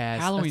 3 has.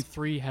 Halloween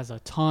 3 has a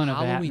ton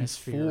of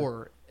atmosphere. Halloween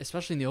 4,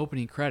 especially in the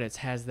opening credits,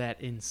 has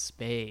that in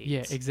spades.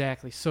 Yeah,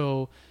 exactly.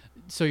 So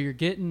you're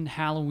getting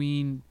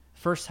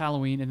first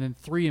Halloween, and then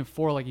 3 and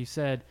 4, like you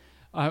said,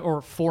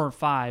 or 4 and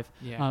 5,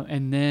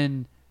 and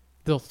then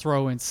they'll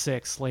throw in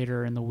 6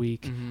 later in the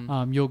week.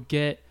 You'll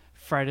get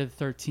Friday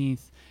the 13th.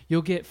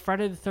 You'll get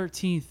Friday the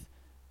 13th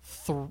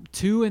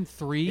 2 and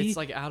 3. It's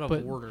like out of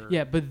order.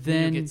 Yeah, but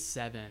then you'll get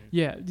 7.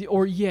 Yeah,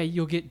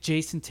 you'll get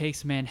Jason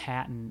Takes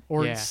Manhattan.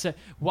 Or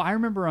I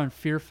remember on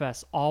Fear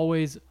Fest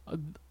always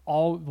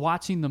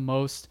watching the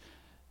most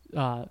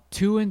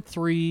 2 and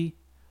 3.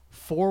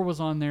 4 was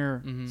on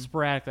there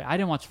sporadically. I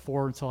didn't watch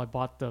 4 until I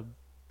bought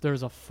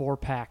there's a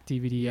 4-pack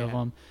DVD of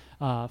them.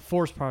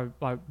 4's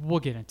probably, we'll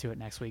get into it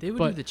next week. They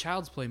would do the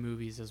Child's Play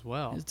movies as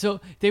well.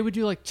 So they would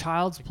do like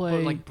Child's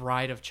Play. Like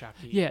Bride of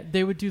Chucky. Yeah,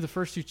 they would do the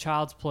first 2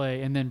 Child's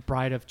Play and then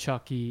Bride of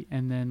Chucky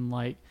and then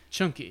like...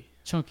 Chunky,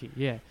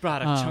 yeah.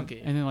 Bride of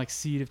Chunky. And then like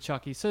Seed of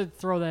Chucky. So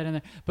throw that in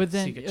there. But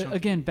then,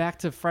 again, back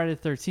to Friday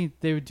the 13th,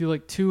 they would do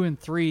like 2 and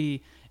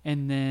 3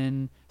 and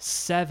then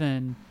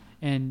 7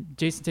 and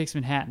Jason Takes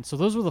Manhattan. So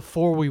those were the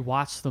 4 we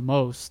watched the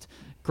most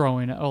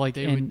growing up, like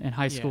in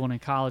high school and in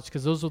college,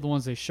 because those were the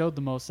ones they showed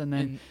the most. And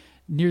then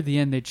near the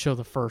end, they'd show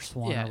the first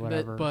one or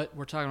whatever. But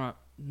we're talking about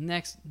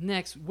next.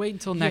 Wait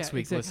until next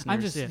week, listeners. I'm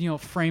just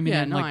framing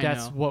it like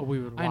that's what we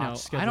would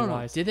watch. I don't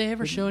know. Did they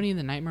ever show any of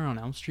the Nightmare on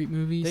Elm Street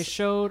movies? They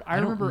showed. I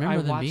remember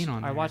them being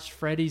on there. I watched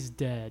Freddy's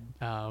Dead.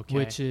 Oh, okay.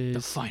 Which is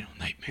the final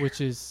nightmare.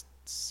 Which is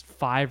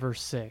 5 or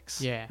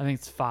 6. Yeah, I think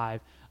it's 5.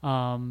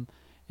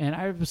 And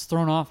I was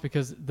thrown off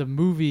because the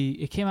movie,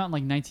 it came out in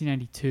like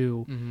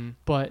 1992,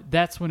 but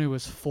that's when it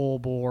was full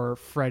bore.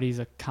 Freddy's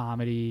a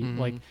comedy,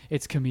 like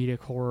it's comedic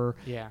horror.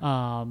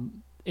 Yeah.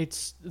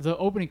 It's the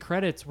opening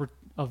credits were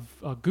of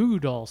a Goo Goo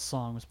Dolls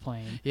song was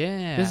playing.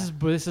 Yeah.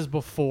 This is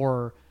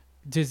before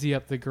Dizzy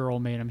Up the Girl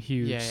made them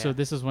huge. Yeah. So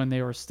this is when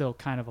they were still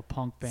kind of a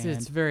punk band.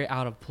 It's very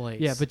out of place.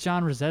 Yeah, but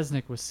John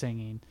Rzeznik was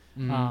singing.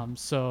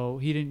 So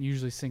he didn't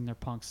usually sing their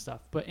punk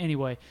stuff. But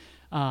anyway,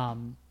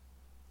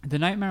 the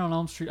Nightmare on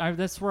Elm Street,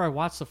 that's where I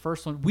watched the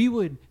first one. We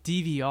would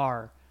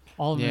DVR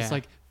all of this.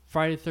 Like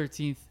Friday the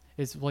 13th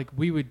is like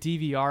we would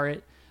DVR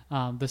it.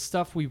 The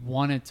stuff we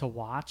wanted to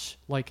watch,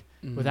 like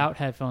without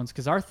headphones,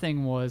 because our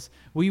thing was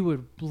we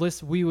would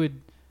listen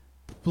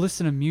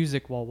to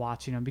music while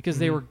watching them because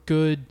they were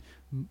good,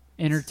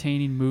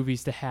 entertaining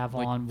movies to have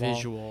like on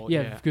visual.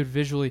 Good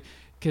visually.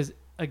 Because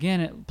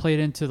again, it played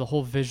into the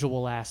whole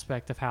visual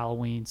aspect of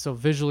Halloween. So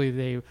visually,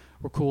 they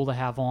were cool to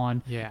have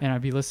on, and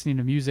I'd be listening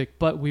to music.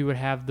 But we would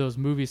have those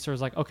movies. So I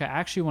was like, okay, I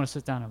actually want to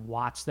sit down and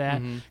watch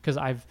that because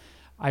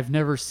I've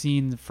never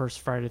seen the first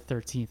Friday the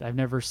 13th. I've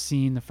never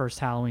seen the first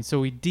Halloween. So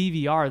we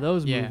DVR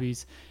those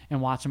movies and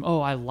watch them.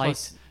 Oh, I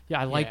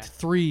liked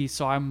 3,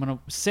 so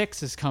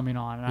 6 is coming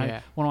on, and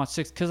I want to watch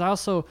 6 because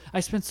I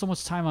spent so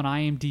much time on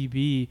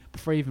IMDb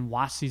before I even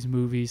watched these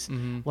movies,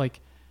 like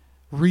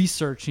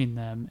researching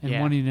them and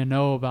wanting to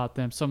know about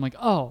them. So I'm like,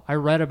 oh, I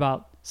read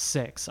about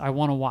 6. I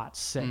want to watch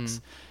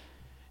 6.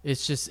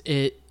 It's just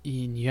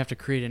you have to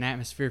create an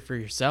atmosphere for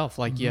yourself.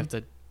 Like you have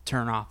to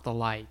turn off the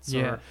lights,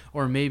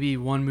 or maybe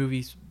one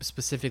movie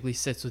specifically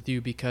sits with you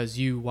because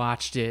you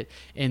watched it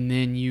and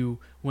then you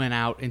went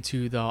out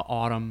into the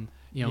autumn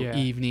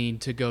evening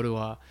to go to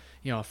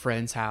a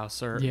friend's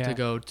house or to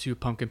go to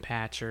pumpkin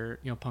patch or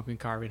pumpkin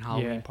carving,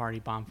 Halloween party,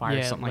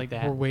 bonfire, something like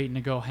that. We're waiting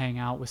to go hang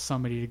out with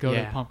somebody to go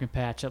to the pumpkin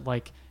patch at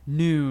like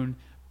noon,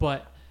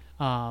 but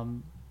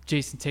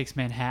Jason Takes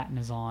Manhattan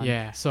is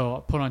on. So I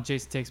put on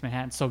Jason Takes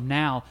Manhattan. So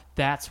now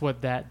that's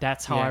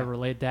how I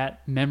relate.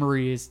 That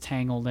memory is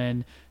tangled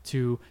in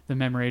to the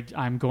memory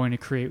I'm going to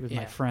create with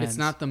my friends. It's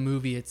not the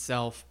movie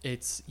itself.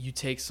 It's you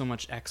take so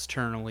much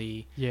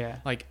externally.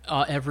 Like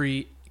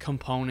every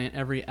component,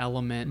 every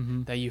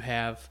element that you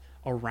have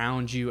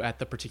around you at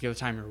the particular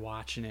time you're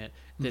watching it,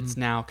 that's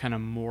now kind of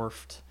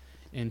morphed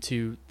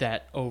into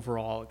that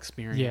overall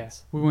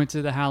experience. We went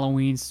to the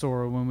Halloween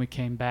store when we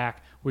came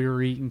back. We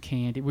were eating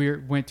candy.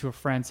 Went to a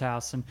friend's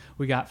house and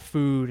we got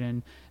food,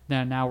 and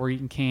now we're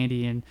eating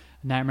candy, and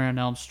Nightmare on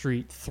Elm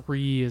Street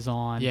 3 is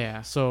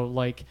on. So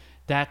like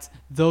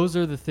those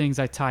are the things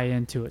I tie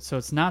into it. So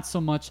it's not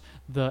so much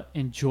the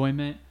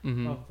enjoyment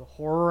of the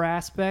horror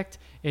aspect.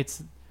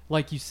 It's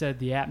like you said,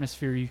 the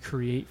atmosphere you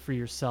create for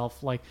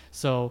yourself. Like,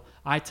 so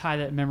I tie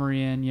that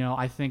memory in,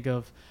 I think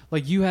of,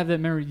 like, you have that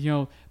memory,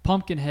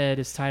 Pumpkinhead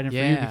is tied in for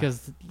you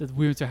because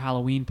we went to a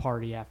Halloween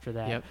party after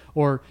that.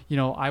 Or,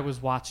 I was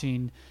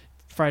watching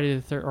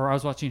I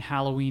was watching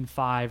Halloween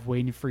 5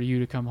 waiting for you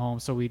to come home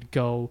so we'd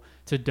go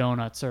to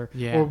donuts or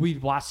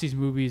we'd watch these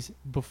movies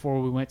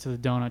before we went to the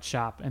donut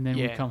shop, and then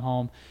we'd come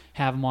home,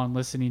 have them on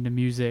listening to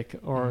music,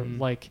 or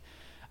like,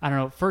 I don't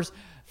know,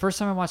 First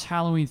time I watched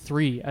Halloween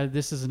 3,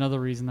 this is another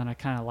reason that I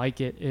kind of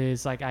like it,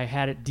 is like I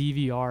had it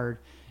DVR'd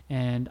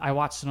and I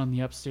watched it on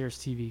the upstairs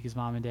TV because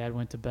Mom and Dad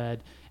went to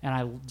bed, and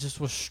I just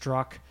was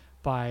struck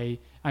by,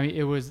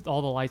 it was,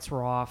 all the lights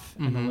were off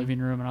in the living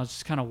room, and I was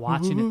just kind of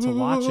watching it to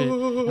watch it,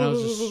 and I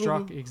was just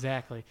struck,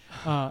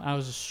 I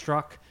was just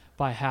struck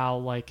by how,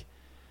 like,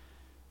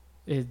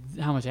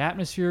 how much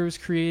atmosphere was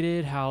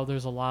created, how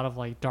there's a lot of,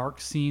 like,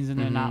 dark scenes in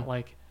there, not,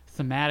 like,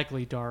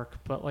 thematically dark,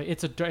 but like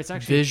it's actually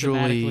visually,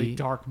 a thematically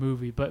dark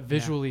movie, but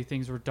visually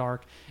things were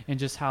dark, and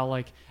just how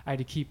like I had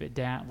to keep it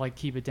down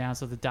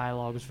so the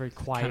dialogue was very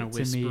quiet, kind of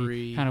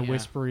whispery,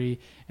 whispery,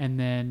 and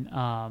then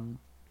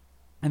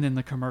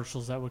the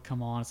commercials that would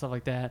come on and stuff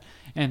like that,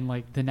 and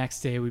like the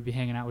next day we'd be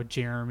hanging out with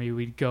Jeremy,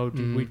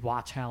 we'd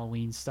watch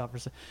Halloween stuff or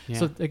so.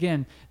 So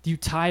again, you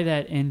tie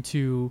that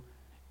into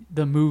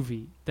the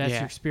movie. That's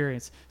your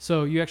experience.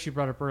 So you actually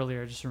brought up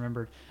earlier, I just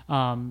remembered,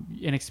 an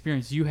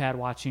experience you had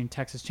watching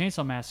Texas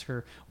Chainsaw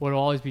Massacre. What will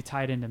always be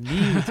tied into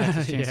me with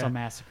Texas Chainsaw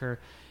Massacre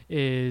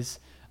is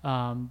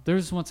there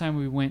was one time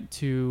we went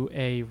to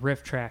a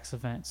Riff Tracks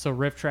event. So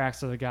Riff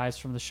Tracks are the guys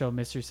from the show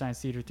Mystery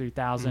Science Theater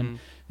 3000.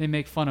 They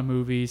make fun of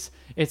movies.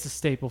 It's a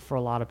staple for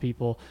a lot of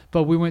people.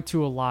 But we went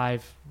to a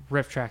live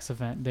Riff Tracks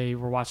event. They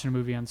were watching a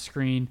movie on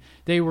screen.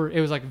 It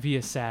was like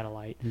via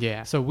satellite.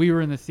 So we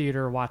were in the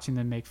theater watching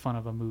them make fun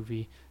of a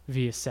movie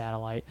via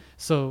satellite.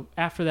 So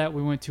after that,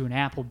 we went to an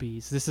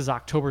Applebee's. This is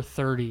October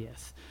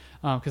 30th.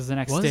 Because the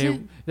next day,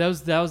 that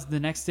was the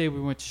next day we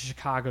went to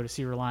Chicago to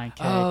see Reliant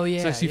K. So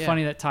it's actually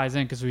funny that ties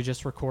in because we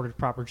just recorded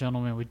Proper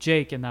Gentleman with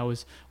Jake, and that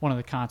was one of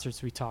the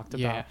concerts we talked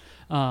about.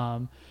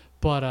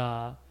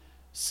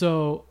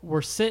 So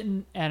we're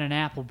sitting at an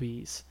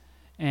Applebee's,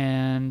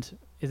 and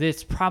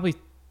it's probably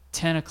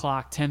 10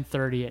 o'clock,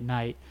 10:30 at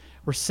night.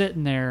 We're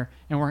sitting there,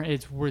 and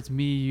it's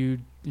me, you,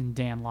 and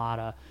Dan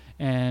Latta,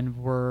 and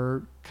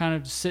we're kind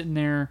of just sitting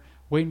there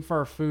waiting for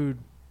our food.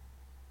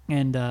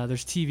 And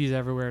there's TVs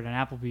everywhere at an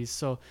Applebee's.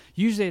 So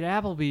usually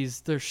at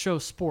Applebee's, there's show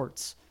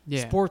sports.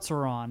 Sports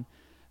are on.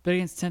 But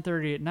against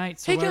 10:30 at night.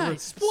 So hey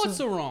guys, sports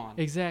are on.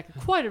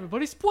 Exactly. Quite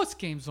everybody, sports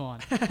games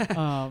on.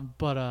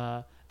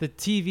 But the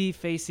TV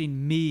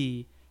facing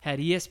me had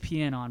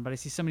ESPN on, but I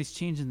see somebody's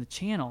changing the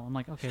channel. I'm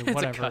like, okay,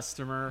 whatever. It's a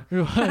customer.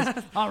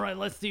 All right,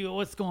 let's see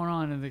what's going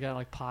on. And they got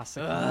like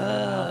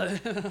pasta.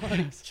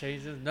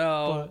 Changes.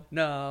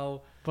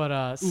 No.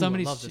 But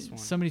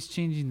somebody's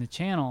changing the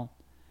channel.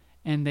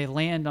 And they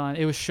land on,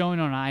 it was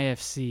showing on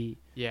IFC.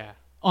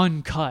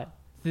 Uncut.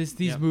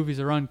 These movies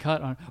are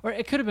uncut on, or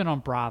it could have been on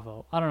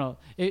Bravo. I don't know.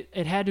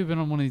 It had to have been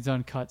on one of these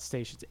uncut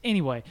stations.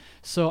 Anyway,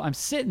 so I'm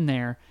sitting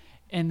there,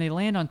 and they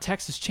land on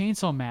Texas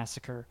Chainsaw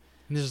Massacre.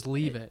 And they just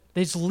leave it.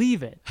 They just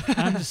leave it. And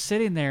I'm just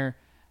sitting there,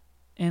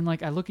 and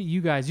like I look at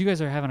you guys. You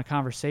guys are having a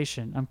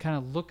conversation. I'm kind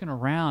of looking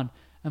around.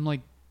 I'm like,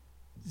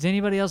 is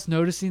anybody else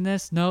noticing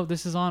this? No,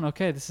 this is on.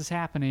 Okay, this is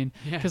happening.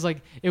 Because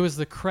like it was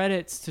the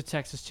credits to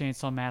Texas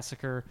Chainsaw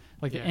Massacre,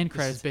 like the end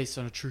credits. This is based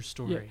on a true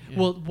story. Yeah.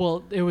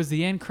 Well, it was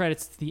the end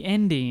credits to the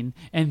ending,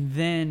 and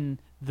then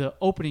the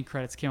opening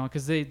credits came on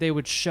because they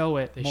would show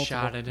it. They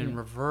shot it in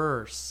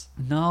reverse.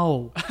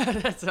 No,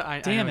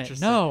 damn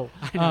it, no.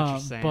 I know what you're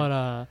saying.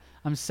 But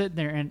I'm sitting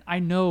there, and I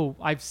know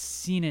I've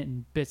seen it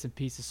in bits and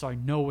pieces, so I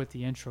know what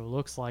the intro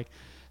looks like.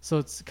 So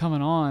it's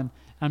coming on.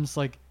 I'm just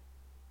like,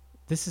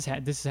 this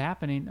is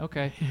happening.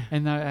 Okay.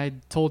 And I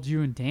told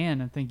you and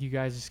Dan, I think you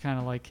guys just kind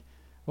of like,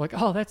 were like,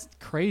 oh, that's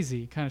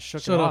crazy. Kind of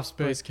shook it off.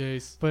 Space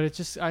Case. But it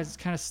just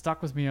kind of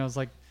stuck with me. I was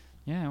like,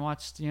 yeah, I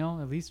watched,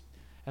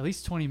 at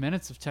least 20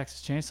 minutes of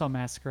Texas Chainsaw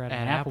Massacre at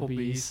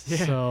Applebee's.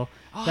 Yeah. So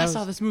I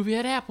saw this movie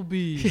at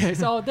Applebee's. Yeah,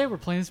 so they were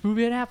playing this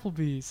movie at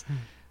Applebee's.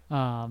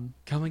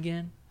 Come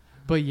again?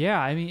 But yeah,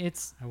 I mean,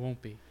 I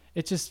won't be.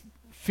 It's just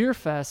Fear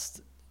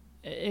Fest.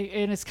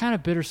 And it's kind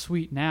of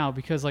bittersweet now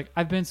because like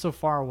I've been so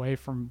far away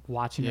from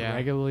watching it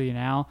regularly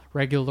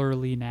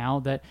now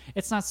that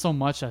it's not so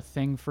much a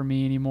thing for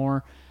me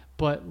anymore.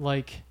 But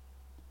like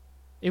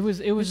it was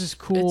just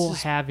cool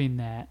having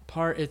that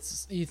part.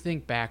 You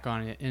think back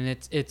on it and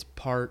it's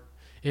part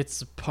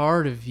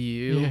of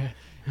you. Yeah.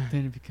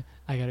 Then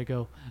I gotta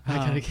go.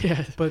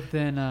 But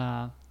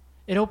then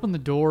it opened the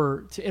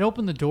door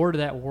to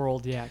that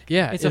world. Yeah.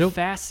 It's a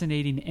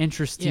fascinating,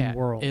 interesting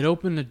world. It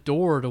opened the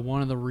door to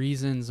one of the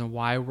reasons and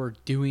why we're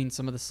doing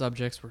some of the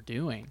subjects we're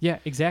doing. Yeah,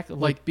 exactly.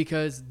 Like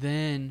because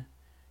then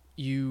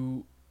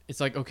it's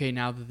like, okay,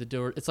 now that the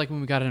door, it's like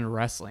when we got into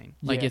wrestling.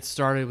 Like it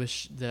started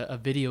with a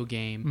video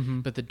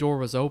game, but the door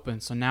was open.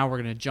 So now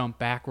we're going to jump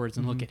backwards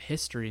and look at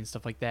history and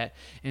stuff like that.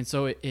 And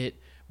so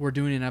we're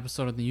doing an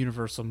episode of the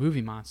Universal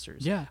Movie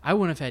Monsters. Yeah. I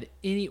wouldn't have had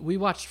we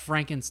watched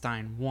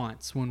Frankenstein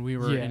once when we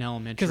were in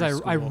elementary school.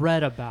 Because I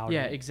read about it.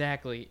 Yeah,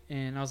 exactly.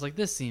 And I was like,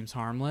 this seems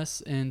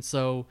harmless. And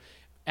so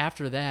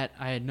after that,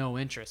 I had no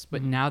interest.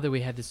 But now that we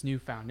had this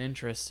newfound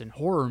interest in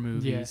horror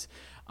movies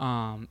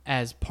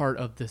as part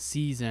of the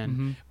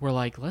season, we're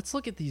like, let's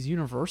look at these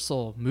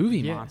Universal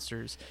movie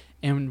monsters.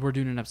 And we're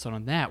doing an episode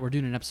on that. We're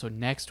doing an episode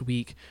next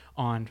week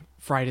on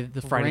Friday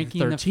the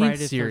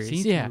 13th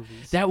series.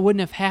 Movies. That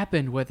wouldn't have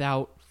happened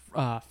without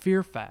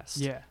Fear Fest.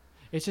 Yeah.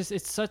 It's just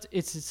it's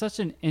such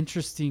an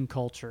interesting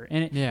culture,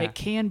 and it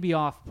can be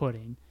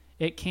off-putting.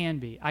 It can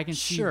be. I can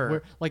see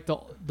where like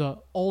the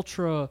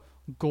ultra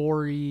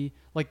gory,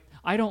 like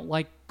I don't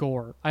like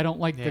gore. I don't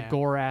like the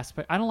gore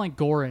aspect. I don't like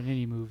gore in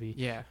any movie.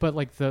 Yeah. But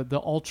like the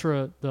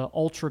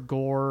ultra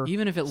gore,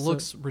 even if it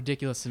looks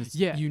ridiculous and it's,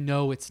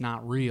 it's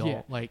not real.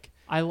 Yeah. Like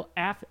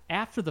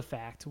after the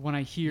fact, when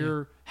I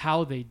hear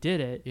how they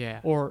did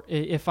it, or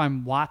if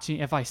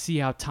I see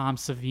how Tom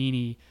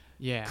Savini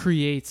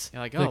creates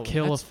the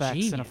kill effects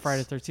genius. in a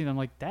Friday the 13th, I'm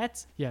like,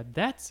 that's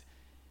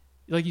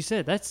like you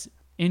said, that's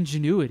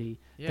ingenuity.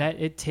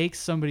 That it takes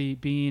somebody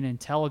being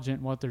intelligent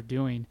in what they're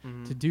doing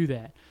to do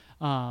that.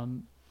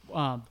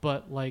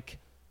 But like,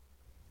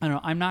 I don't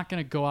know, I'm not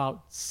going to go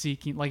out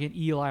seeking like an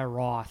Eli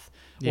Roth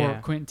or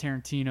Quentin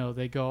Tarantino.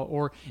 They go,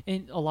 or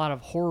a lot of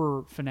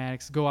horror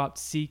fanatics go out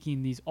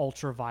seeking these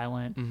ultra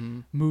violent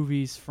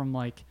movies from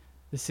like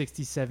the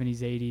 60s, 70s,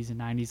 80s, and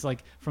 90s,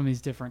 like from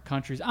these different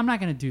countries. I'm not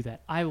going to do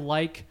that. I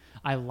like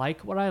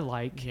what I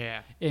like.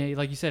 Yeah.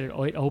 Like you said, it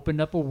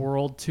opened up a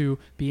world to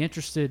be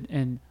interested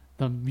in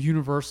the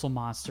Universal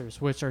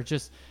monsters, which are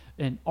just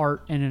an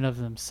art in and of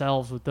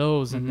themselves with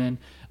those, and then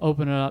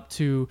open it up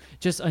to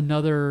just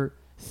another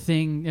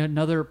thing,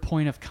 another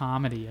point of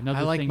comedy.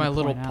 I like my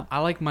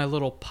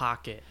little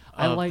pocket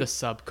of the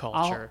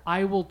subculture.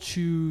 I will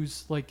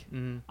choose like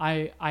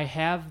I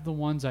have the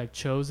ones I've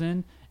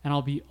chosen, and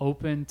I'll be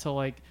open to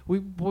like we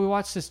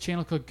watch this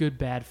channel called Good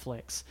Bad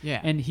Flicks. Yeah.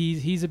 And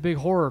he's a big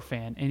horror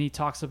fan, and he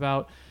talks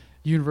about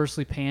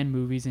universally panned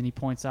movies, and he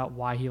points out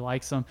why he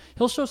likes them.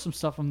 He'll show some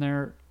stuff on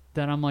there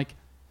that I'm like,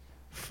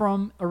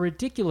 from a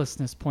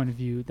ridiculousness point of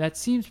view, that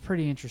seems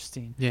pretty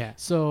interesting. Yeah.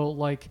 So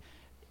like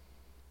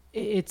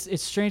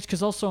it's strange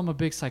because also I'm a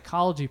big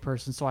psychology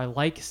person, so I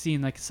like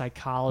seeing like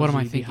psychology. What am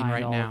I thinking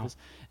right all now?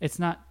 It's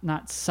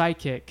not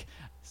psychic,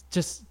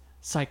 just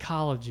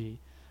psychology.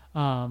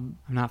 I'm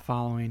not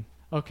following.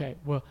 Okay,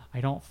 well,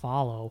 I don't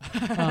follow.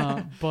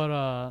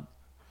 But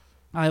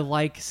I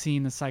like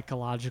seeing the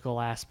psychological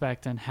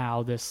aspect and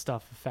how this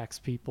stuff affects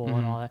people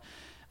and all that.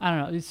 I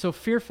don't know. So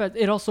Fear Fest,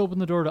 it also opened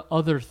the door to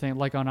other things.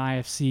 Like on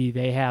IFC,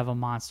 they have a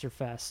Monster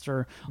Fest,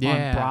 or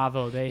on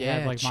Bravo, they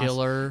have like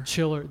Chiller.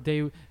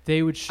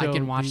 They would show. I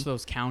can watch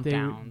those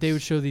countdowns. They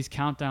would show these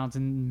countdowns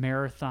and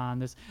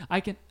marathon. I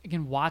can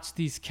watch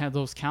those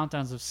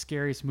countdowns of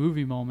scariest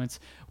movie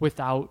moments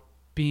without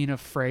being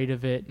afraid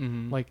of it,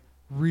 like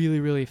really,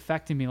 really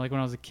affecting me. Like when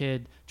I was a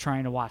kid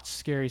trying to watch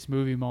scariest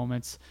movie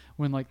moments,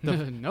 when like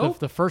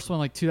the first one,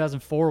 like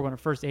 2004, when it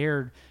first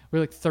aired, we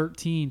were like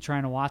 13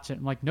 trying to watch it.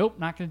 I'm like, nope,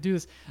 not going to do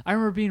this. I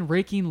remember being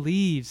raking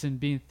leaves and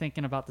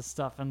thinking about this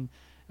stuff, and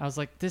I was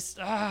like,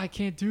 I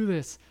can't do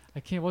this. I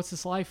can't. What's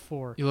this life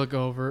for? You look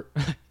over.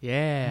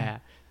 Yeah.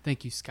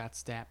 Thank you, Scott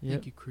Stapp. Yep.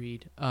 Thank you,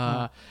 Creed.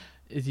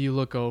 if you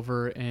look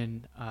over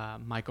and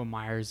Michael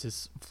Myers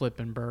is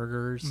flipping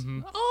burgers.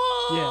 Mm-hmm.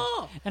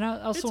 Oh, yeah. And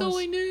I also it's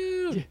only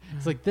new. Yeah,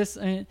 it's like this,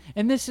 and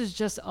this is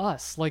just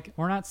us. Like,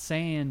 we're not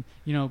saying,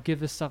 give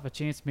this stuff a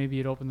chance. Maybe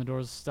it open the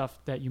doors to stuff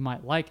that you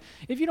might like.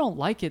 If you don't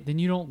like it, then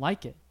you don't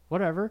like it.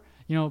 Whatever,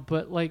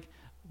 But like,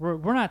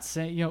 we're not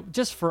saying,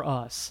 just for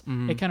us,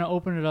 it kind of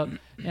opened it up.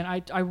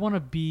 And I want to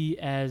be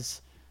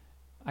as,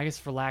 I guess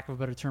for lack of a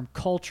better term,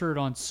 cultured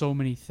on so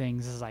many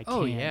things as I can.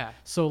 Oh, yeah.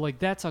 So like,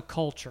 that's a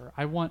culture.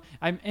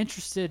 I'm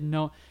interested in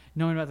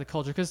knowing about the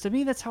culture, because to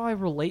me, that's how I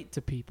relate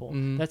to people.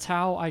 That's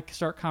how I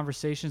start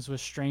conversations with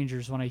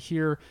strangers when I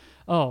hear,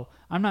 oh,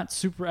 I'm not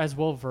super as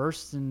well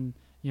versed in,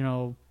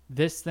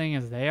 this thing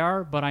as they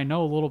are, but I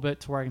know a little bit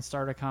to where I can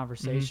start a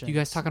conversation. You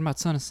guys talking about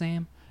Son of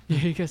Sam?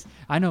 Yeah, because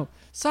I know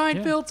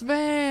Seinfeld's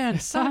van.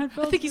 Seinfeld's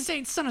I think he's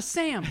saying Son of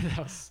Sam.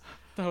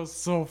 that was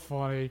so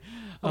funny.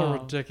 What a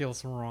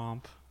ridiculous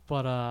romp.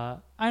 But I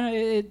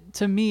know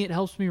to me, it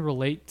helps me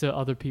relate to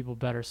other people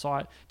better.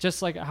 So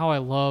just like how I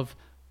love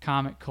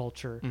comic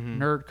culture,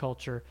 nerd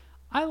culture,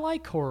 I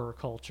like horror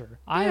culture.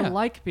 I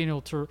like being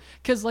able to,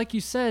 because like you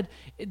said,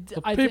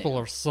 people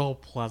are so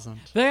pleasant.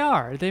 They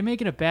are. They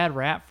make it a bad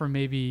rap for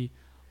maybe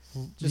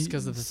just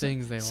because of the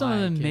things they like. Some of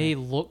them may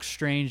look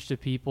strange to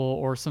people,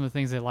 or some of the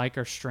things they like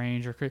are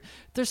strange.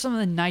 They're some of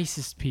the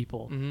nicest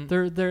people.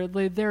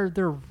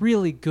 They're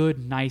really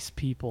good, nice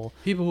people.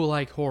 People who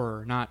like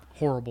horror, not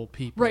horrible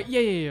people. Right?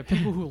 Yeah.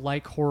 People who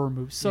like horror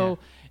movies. So,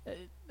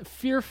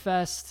 Fear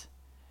Fest.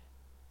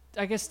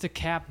 I guess to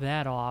cap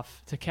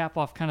off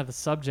kind of the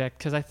subject,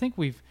 because I think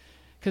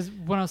because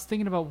when I was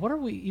thinking about what are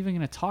we even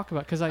going to talk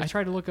about, because I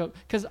tried to look up,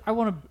 because I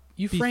want to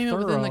you frame it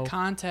within the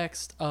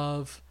context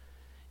of,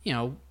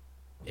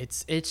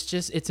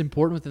 it's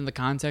important within the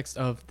context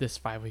of this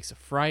 5 Weeks of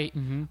Fright,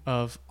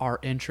 of our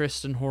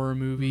interest in horror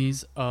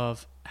movies,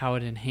 of how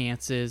it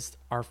enhances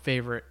our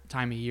favorite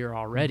time of year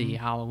already,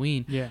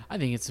 Halloween. Yeah, I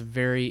think it's a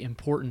very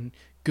important,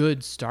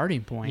 good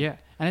starting point. Yeah,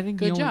 and I think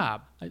good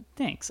job.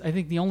 Thanks. I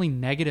think the only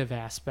negative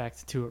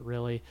aspect to it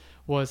really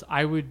was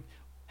I would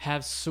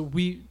have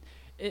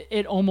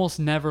it almost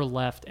never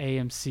left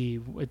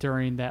AMC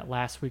during that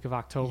last week of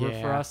October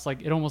for us.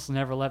 Like, it almost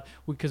never left,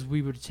 because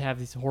we would have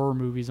these horror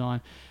movies on,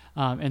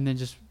 and then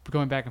just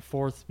going back and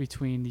forth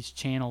between these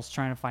channels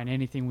trying to find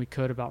anything we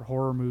could about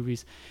horror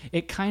movies.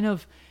 It kind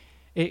of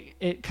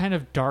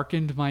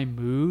darkened my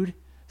mood.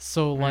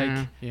 So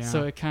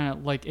so it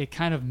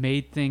kind of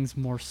made things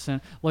more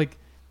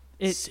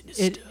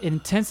it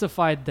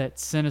intensified that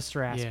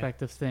sinister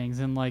aspect of things,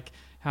 and like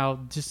how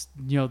just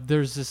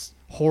there's this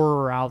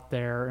horror out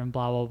there and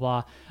blah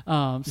blah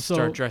blah. You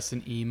start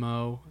dressing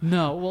emo.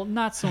 No, well,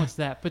 not so much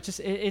that, but just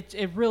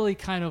it really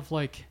kind of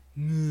like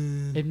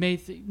it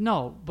made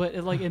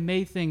it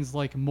made things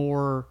like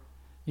more.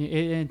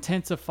 It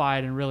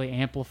intensified and really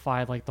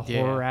amplified like the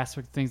horror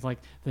aspect of things, like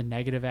the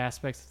negative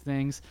aspects of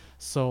things.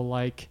 So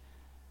like,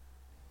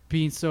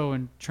 being so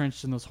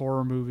entrenched in those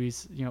horror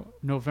movies,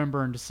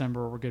 November and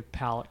December were good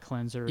palate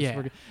cleansers.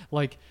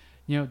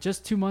 Yeah.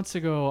 Just 2 months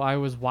ago, I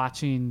was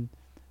watching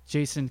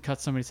Jason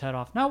cut somebody's head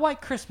off. Now White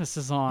Christmas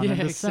is on in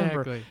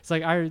December. Exactly. It's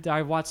like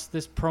I watched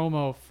this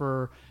promo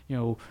for,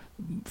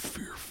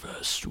 Fear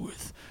Fest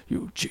with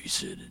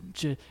Jason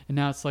and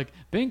now it's like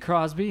Bing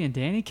Crosby and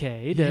Danny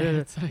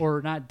Kaye,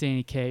 or not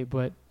Danny Kaye,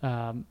 but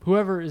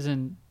whoever is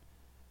in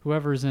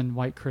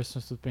White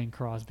Christmas with Bing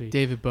Crosby.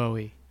 David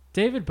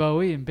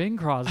Bowie and Bing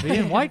Crosby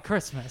and White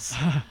Christmas.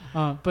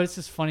 But it's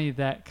just funny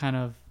that kind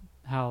of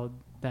how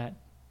that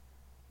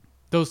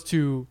those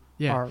two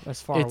are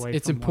as far away.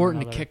 It's from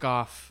important one to kick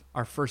off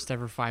our first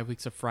ever 5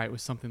 Weeks of Fright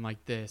with something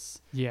like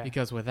this. Yeah.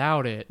 Because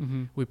without it,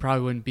 we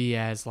probably wouldn't be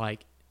as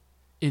like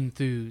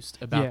enthused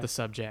about the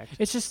subject.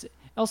 It's just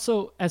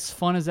also, as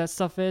fun as that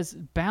stuff is,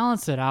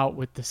 balance it out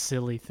with the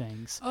silly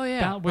things. Oh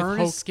yeah,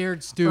 Ernest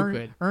Scared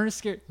Stupid. Ernest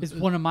Scared is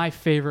one of my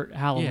favorite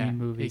Halloween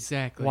movies.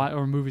 Exactly.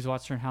 Or movies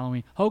watched during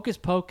Halloween. Hocus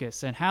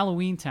Pocus and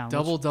Halloween Town.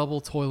 Double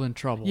Toil and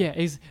Trouble.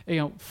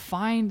 Yeah,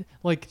 find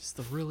like just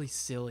the really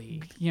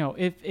silly.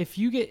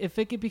 If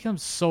it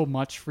becomes so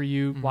much for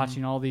you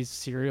watching all these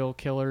serial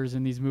killers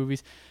in these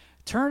movies,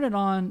 turn it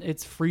on.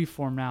 It's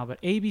freeform now,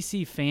 but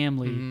ABC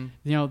Family,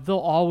 they'll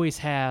always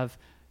have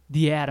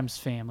the Addams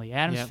Family,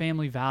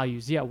 Family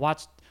Values. Yeah,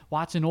 watch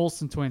an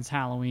Olsen Twins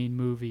Halloween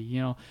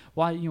movie.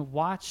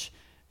 Watch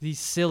these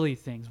silly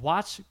things.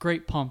 Watch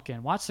Great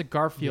Pumpkin. Watch the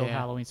Garfield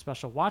Halloween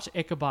special. Watch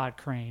Ichabod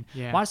Crane.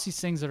 Yeah. Watch these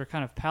things that are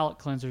kind of palate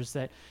cleansers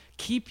that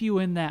keep you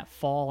in that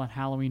fall and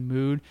Halloween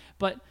mood,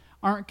 but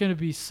aren't going to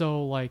be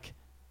so like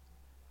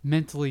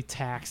mentally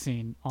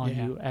taxing on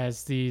you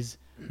as these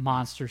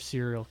monster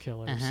serial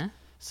killers.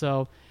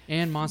 So,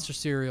 and monster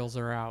cereals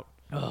are out.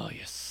 Oh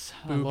yes,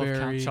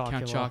 Blueberry,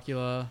 Count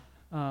Chocula.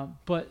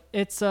 But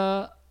it's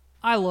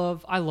I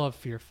love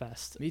Fear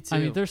Fest. Me too. I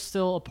mean, there's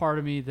still a part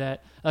of me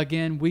that,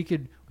 again, we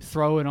could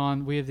throw it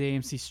on. We have the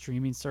AMC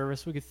streaming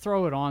service. We could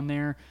throw it on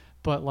there,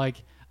 but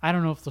like, I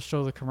don't know if they'll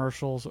show the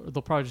commercials, or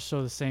they'll probably just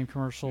show the same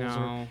commercials.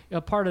 No. Or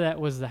a part of that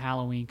was the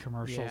Halloween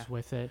commercials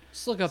with it.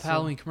 Just look up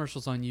Halloween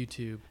commercials on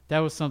YouTube. That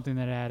was something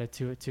that added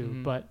to it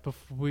too. But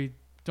before we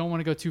don't want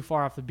to go too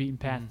far off the beaten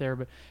path there,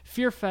 but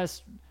Fear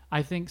Fest,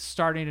 I think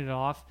starting it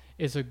off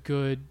is a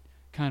good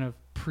kind of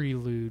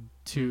prelude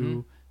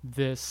to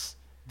this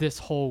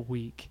whole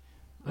week.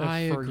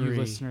 For you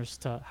listeners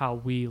to how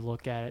we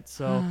look at it.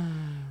 So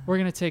we're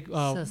going to take...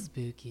 so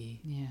spooky.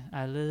 Yeah,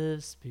 I love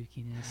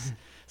spookiness.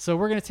 So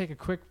we're going to take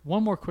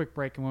one more quick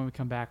break, and when we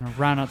come back, we're going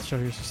to round out the show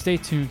here. So stay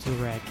tuned to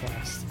the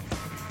Radcast.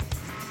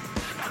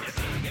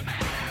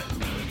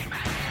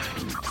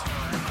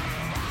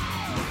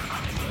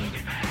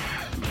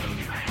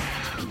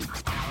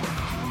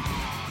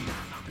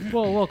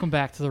 Well, welcome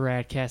back to the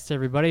Radcast,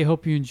 everybody.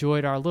 Hope you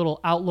enjoyed our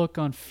little outlook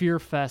on Fear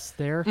Fest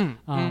there.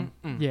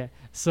 Yeah,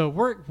 so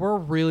we're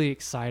really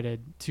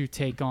excited to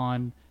take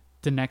on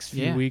the next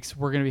few weeks.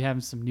 We're going to be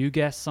having some new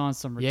guests on,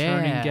 some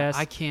returning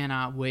guests. I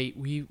cannot wait.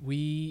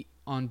 We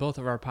on both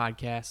of our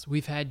podcasts,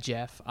 we've had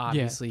Jeff,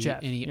 obviously,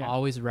 and he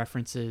always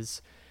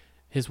references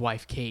his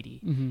wife,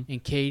 Katie.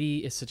 And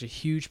Katie is such a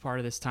huge part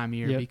of this time of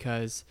year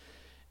because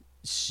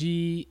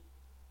she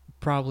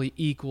probably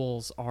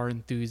equals our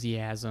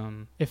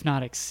enthusiasm, if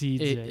not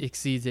exceeds it.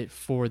 Exceeds it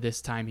for this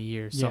time of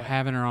year. So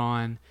having her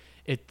on,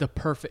 it's the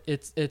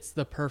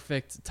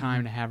perfect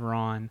time to have her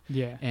on.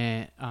 Yeah,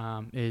 and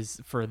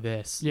is for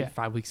this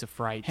 5 Weeks of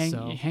Fright.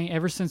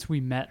 Ever since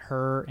we met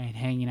her and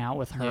hanging out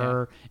with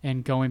her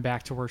and going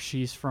back to where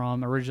she's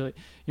from originally,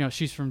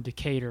 she's from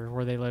Decatur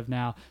where they live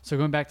now. So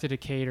going back to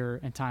Decatur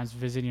and times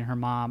visiting her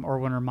mom, or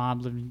when her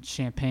mom lived in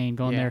Champaign,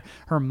 going there,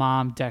 her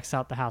mom decks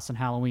out the house on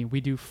Halloween.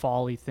 We do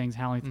fall-y things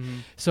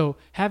Halloween. So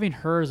having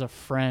her as a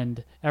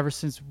friend ever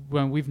since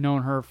when we've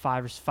known her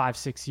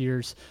 5-6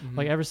 years,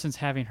 like ever since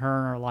having her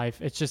in our life,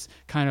 it's just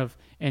kind of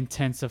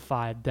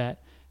intensified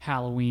that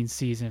Halloween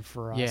season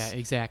for us. Yeah,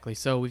 exactly.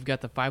 So we've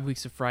got the 5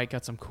 Weeks of Fright,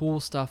 got some cool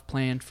stuff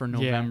planned for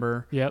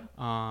November. Yep.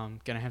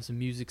 Gonna have some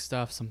music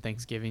stuff, some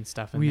Thanksgiving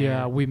stuff in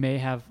there. We may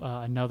have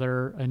a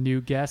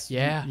new guest.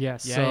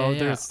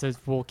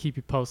 We'll keep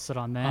you posted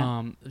on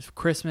that.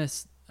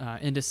 Christmas.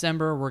 In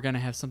December, we're going to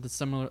have something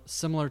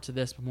similar to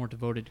this, but more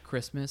devoted to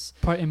Christmas.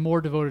 And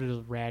more devoted to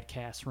the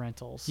Radcast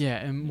rentals. Yeah,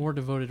 and more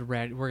devoted to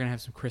We're going to have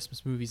some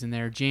Christmas movies in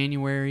there.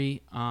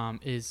 January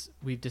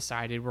we've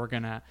decided we're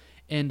going to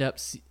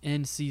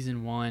end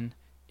season 1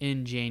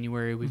 in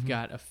January. We've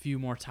got a few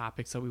more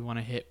topics that we want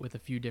to hit with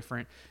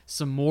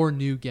some more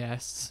new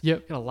guests.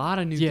 Yep. Got a lot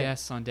of new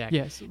guests on deck.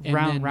 Yes,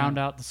 round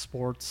out the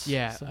sports.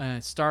 Yeah, so.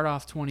 Start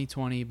off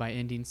 2020 by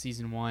ending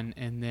season 1,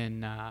 and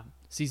then...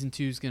 Season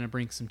 2 is going to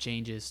bring some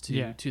changes to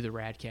the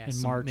Radcast.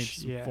 In March.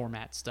 Some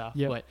format stuff.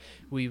 Yep. But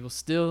we will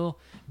still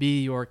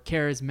be your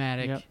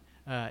charismatic,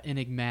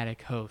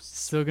 enigmatic hosts.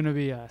 Still going to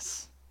be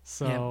us.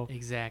 So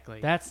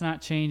exactly. That's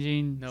not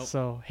changing. Nope.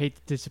 So hate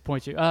to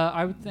disappoint you.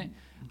 I would think...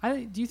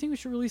 do you think we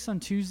should release on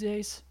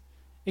Tuesdays?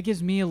 It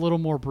gives me a little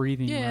more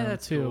breathing room,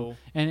 that's too. Cool.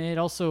 And it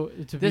also...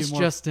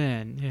 just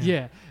in.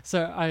 Yeah.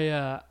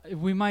 So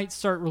we might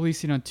start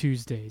releasing on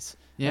Tuesdays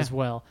as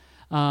well.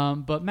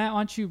 But Matt, why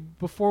don't you,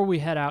 before we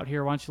head out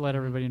here, why don't you let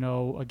everybody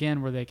know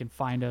again where they can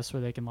find us,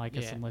 where they can like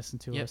us and listen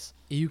to us?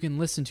 You can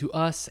listen to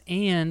us,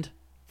 and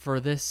for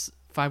this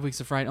 5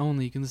 Weeks of Fright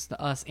only, you can listen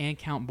to us and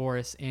Count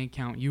Boris and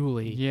Count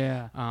Ulee.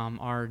 Yeah.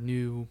 Our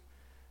new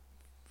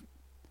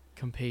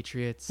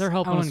compatriots. They're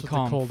helping us with the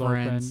cold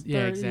friends. open.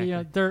 Yeah, exactly.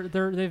 Yeah,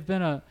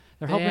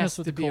 they're helping us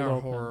with the cold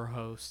open. Horror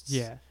hosts.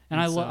 Yeah. And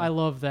I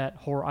love that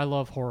horror. I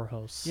love horror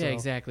hosts. Yeah,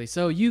 exactly.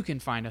 So you can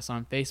find us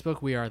on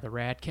Facebook. We are the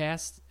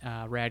Radcast.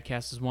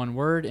 Radcast is one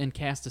word, and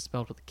cast is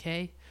spelled with a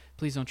K.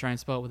 Please don't try and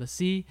spell it with a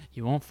C.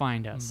 You won't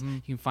find us.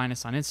 You can find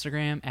us on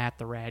Instagram at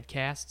the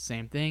Radcast.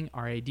 Same thing.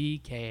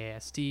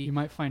 RADKAST. You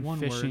might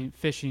find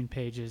fishing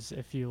pages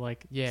if you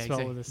spell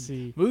it with a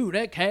C. Ooh,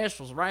 that cast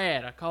was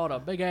rad. I caught a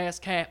big ass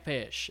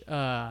catfish.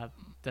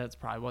 That's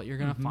probably what you're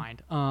gonna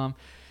find.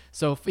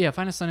 So,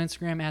 find us on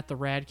Instagram at the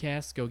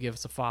Radcast. Go give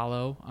us a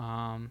follow.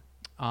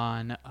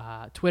 On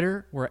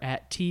Twitter, we're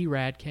at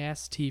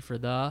TRadcast, T for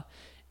the.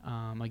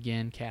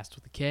 Again, cast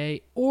with a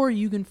K. Or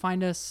you can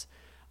find us,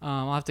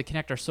 I'll have to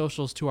connect our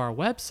socials to our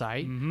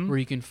website, where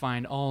you can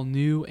find all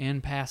new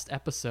and past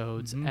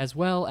episodes, as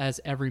well as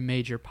every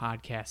major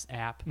podcast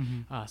app,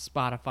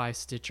 Spotify,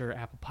 Stitcher,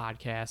 Apple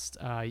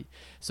Podcast.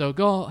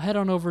 So head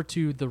on over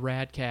to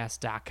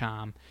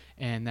theradcast.com,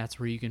 and that's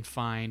where you can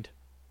find...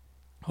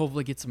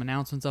 Hopefully get some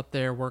announcements up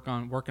there,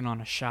 working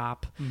on a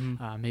shop,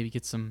 maybe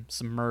get some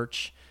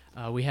merch.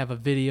 We have a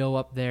video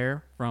up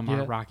there from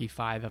our Rocky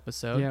 5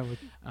 episode. Yeah, with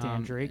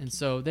Dan Drake. And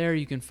so there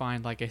you can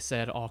find, like I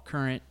said, all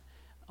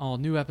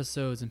new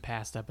episodes and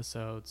past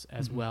episodes,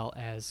 as well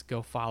as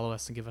go follow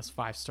us and give us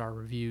 5-star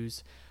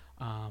reviews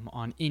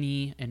on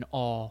any and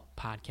all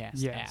podcast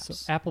apps.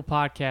 So Apple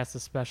Podcasts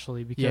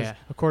especially, because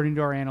according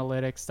to our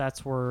analytics,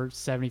 that's where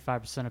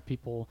 75% of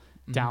people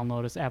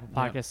download us, Apple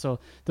Podcasts. Yep. So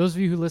those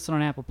of you who listen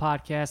on Apple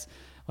Podcasts,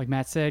 like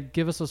Matt said,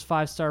 give us those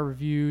 5-star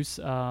reviews.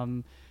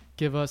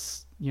 Give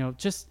us,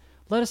 just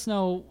let us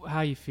know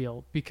how you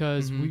feel,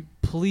 because we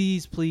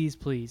please,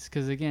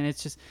 because again,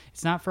 it's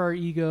not for our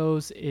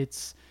egos.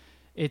 It's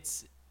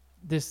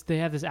this. They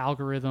have this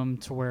algorithm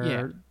to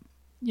where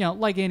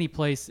like any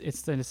place,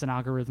 it's an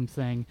algorithm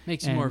thing.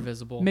 Makes you more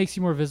visible. Makes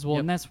you more visible, Yep.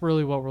 and that's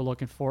really what we're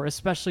looking for,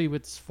 especially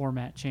with this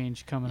format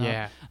change coming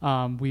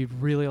up. We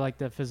really like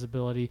that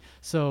visibility.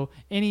 So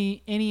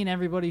any and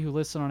everybody who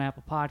listen on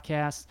Apple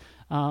Podcasts,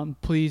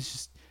 please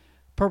just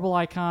purple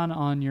icon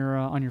on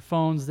your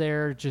phones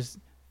there. Just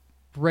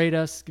rate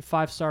us,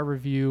 5-star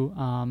review.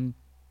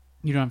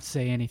 You don't have to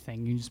say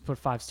anything. You can just put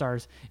 5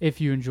 stars if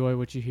you enjoy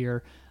what you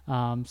hear.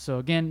 So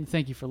again,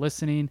 thank you for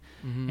listening,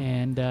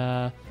 and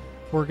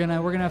we're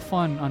gonna have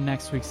fun on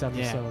next week's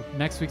episode. Yeah.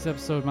 Next week's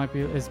episode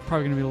is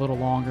probably gonna be a little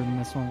longer than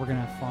this one. We're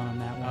gonna have fun on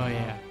that one. Oh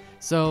yeah.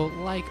 So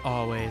like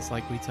always,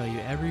 like we tell you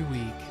every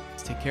week,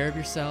 take care of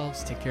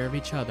yourselves, take care of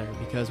each other,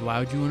 because why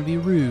would you want to be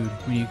rude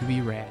when you could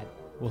be rad?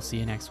 We'll see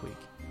you next week.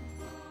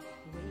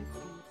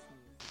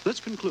 This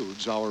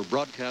concludes our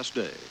broadcast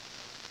day.